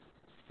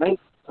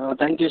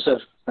 Thank you, sir.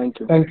 Thank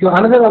you. Thank you.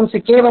 Another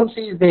Vamsi. K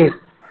Vamsi is there.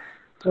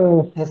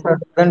 So Yes, sir.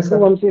 two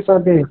Vamsis are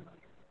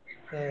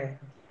there.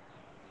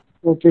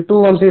 Okay, two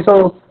Vamsi.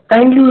 So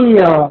kindly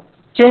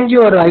change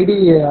your ID,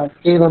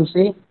 K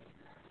Vamsi.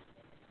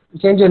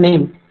 Change your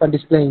name for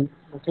displaying.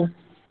 Okay.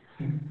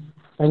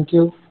 Thank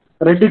you.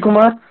 Reddy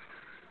Kumar.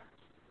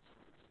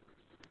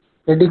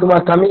 Reddy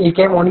Kumar coming. He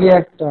came only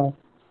at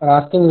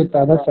asking with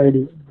other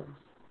ID.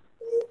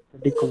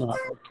 Reddy Kumar.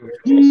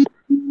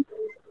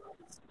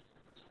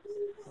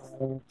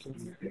 Okay.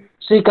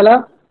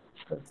 Srikala.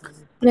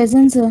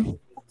 Present, sir.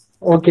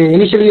 Okay.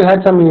 Initially you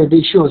had some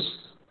issues.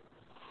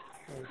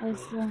 Yes,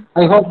 sir.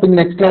 I hope in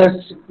next class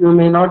you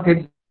may not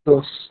hit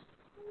those.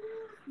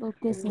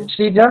 Okay, sir.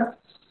 Srija.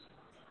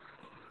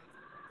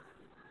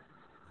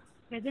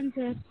 Present,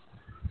 sir.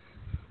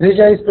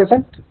 Rija is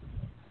present?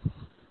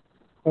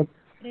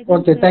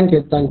 Okay, thank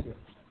you.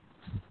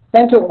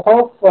 Thank you.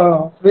 Hope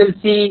we'll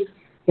see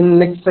in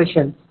next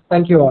session.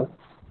 Thank you all.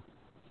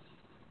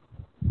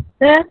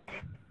 Sir.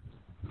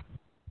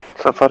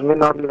 So for me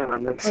not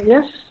given.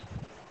 Yes?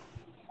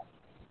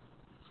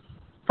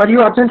 For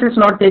you absence is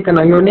not taken.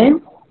 Your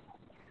name?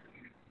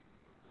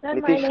 Sir,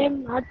 my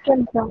name not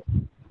confirmed.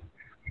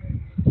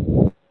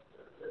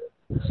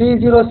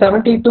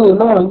 3072.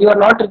 No, you are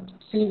not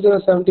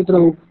 3072.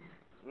 No,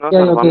 Yeah,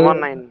 sir. okay.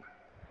 119.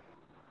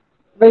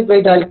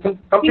 Wait. I'll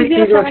complete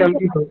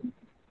 3072.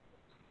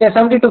 Yeah,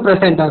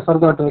 72%. I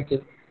forgot.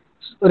 Okay.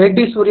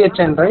 Reddy Surya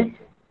Chan, right?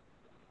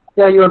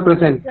 Yeah, you are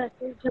present.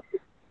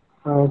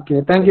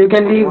 Okay, thank you. You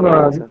can leave.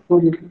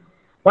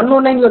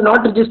 119, you are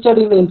not registered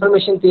in the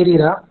information theory,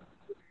 ra?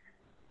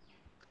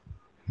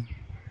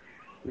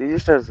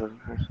 Registered, sir.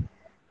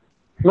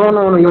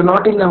 No, you are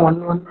not in the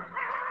 11.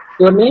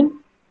 Your name?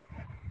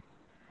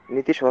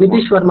 Nitish Verma.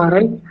 Nitish Verma,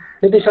 right?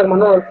 Nitish Verma,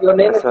 no, your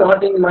name Yes, is sir.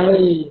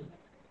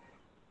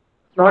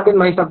 not in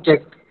my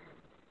subject.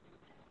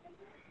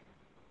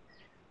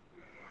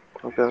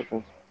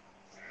 Okay.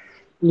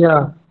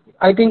 Yeah,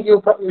 I think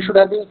you should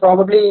have been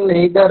probably in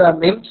either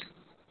MEMS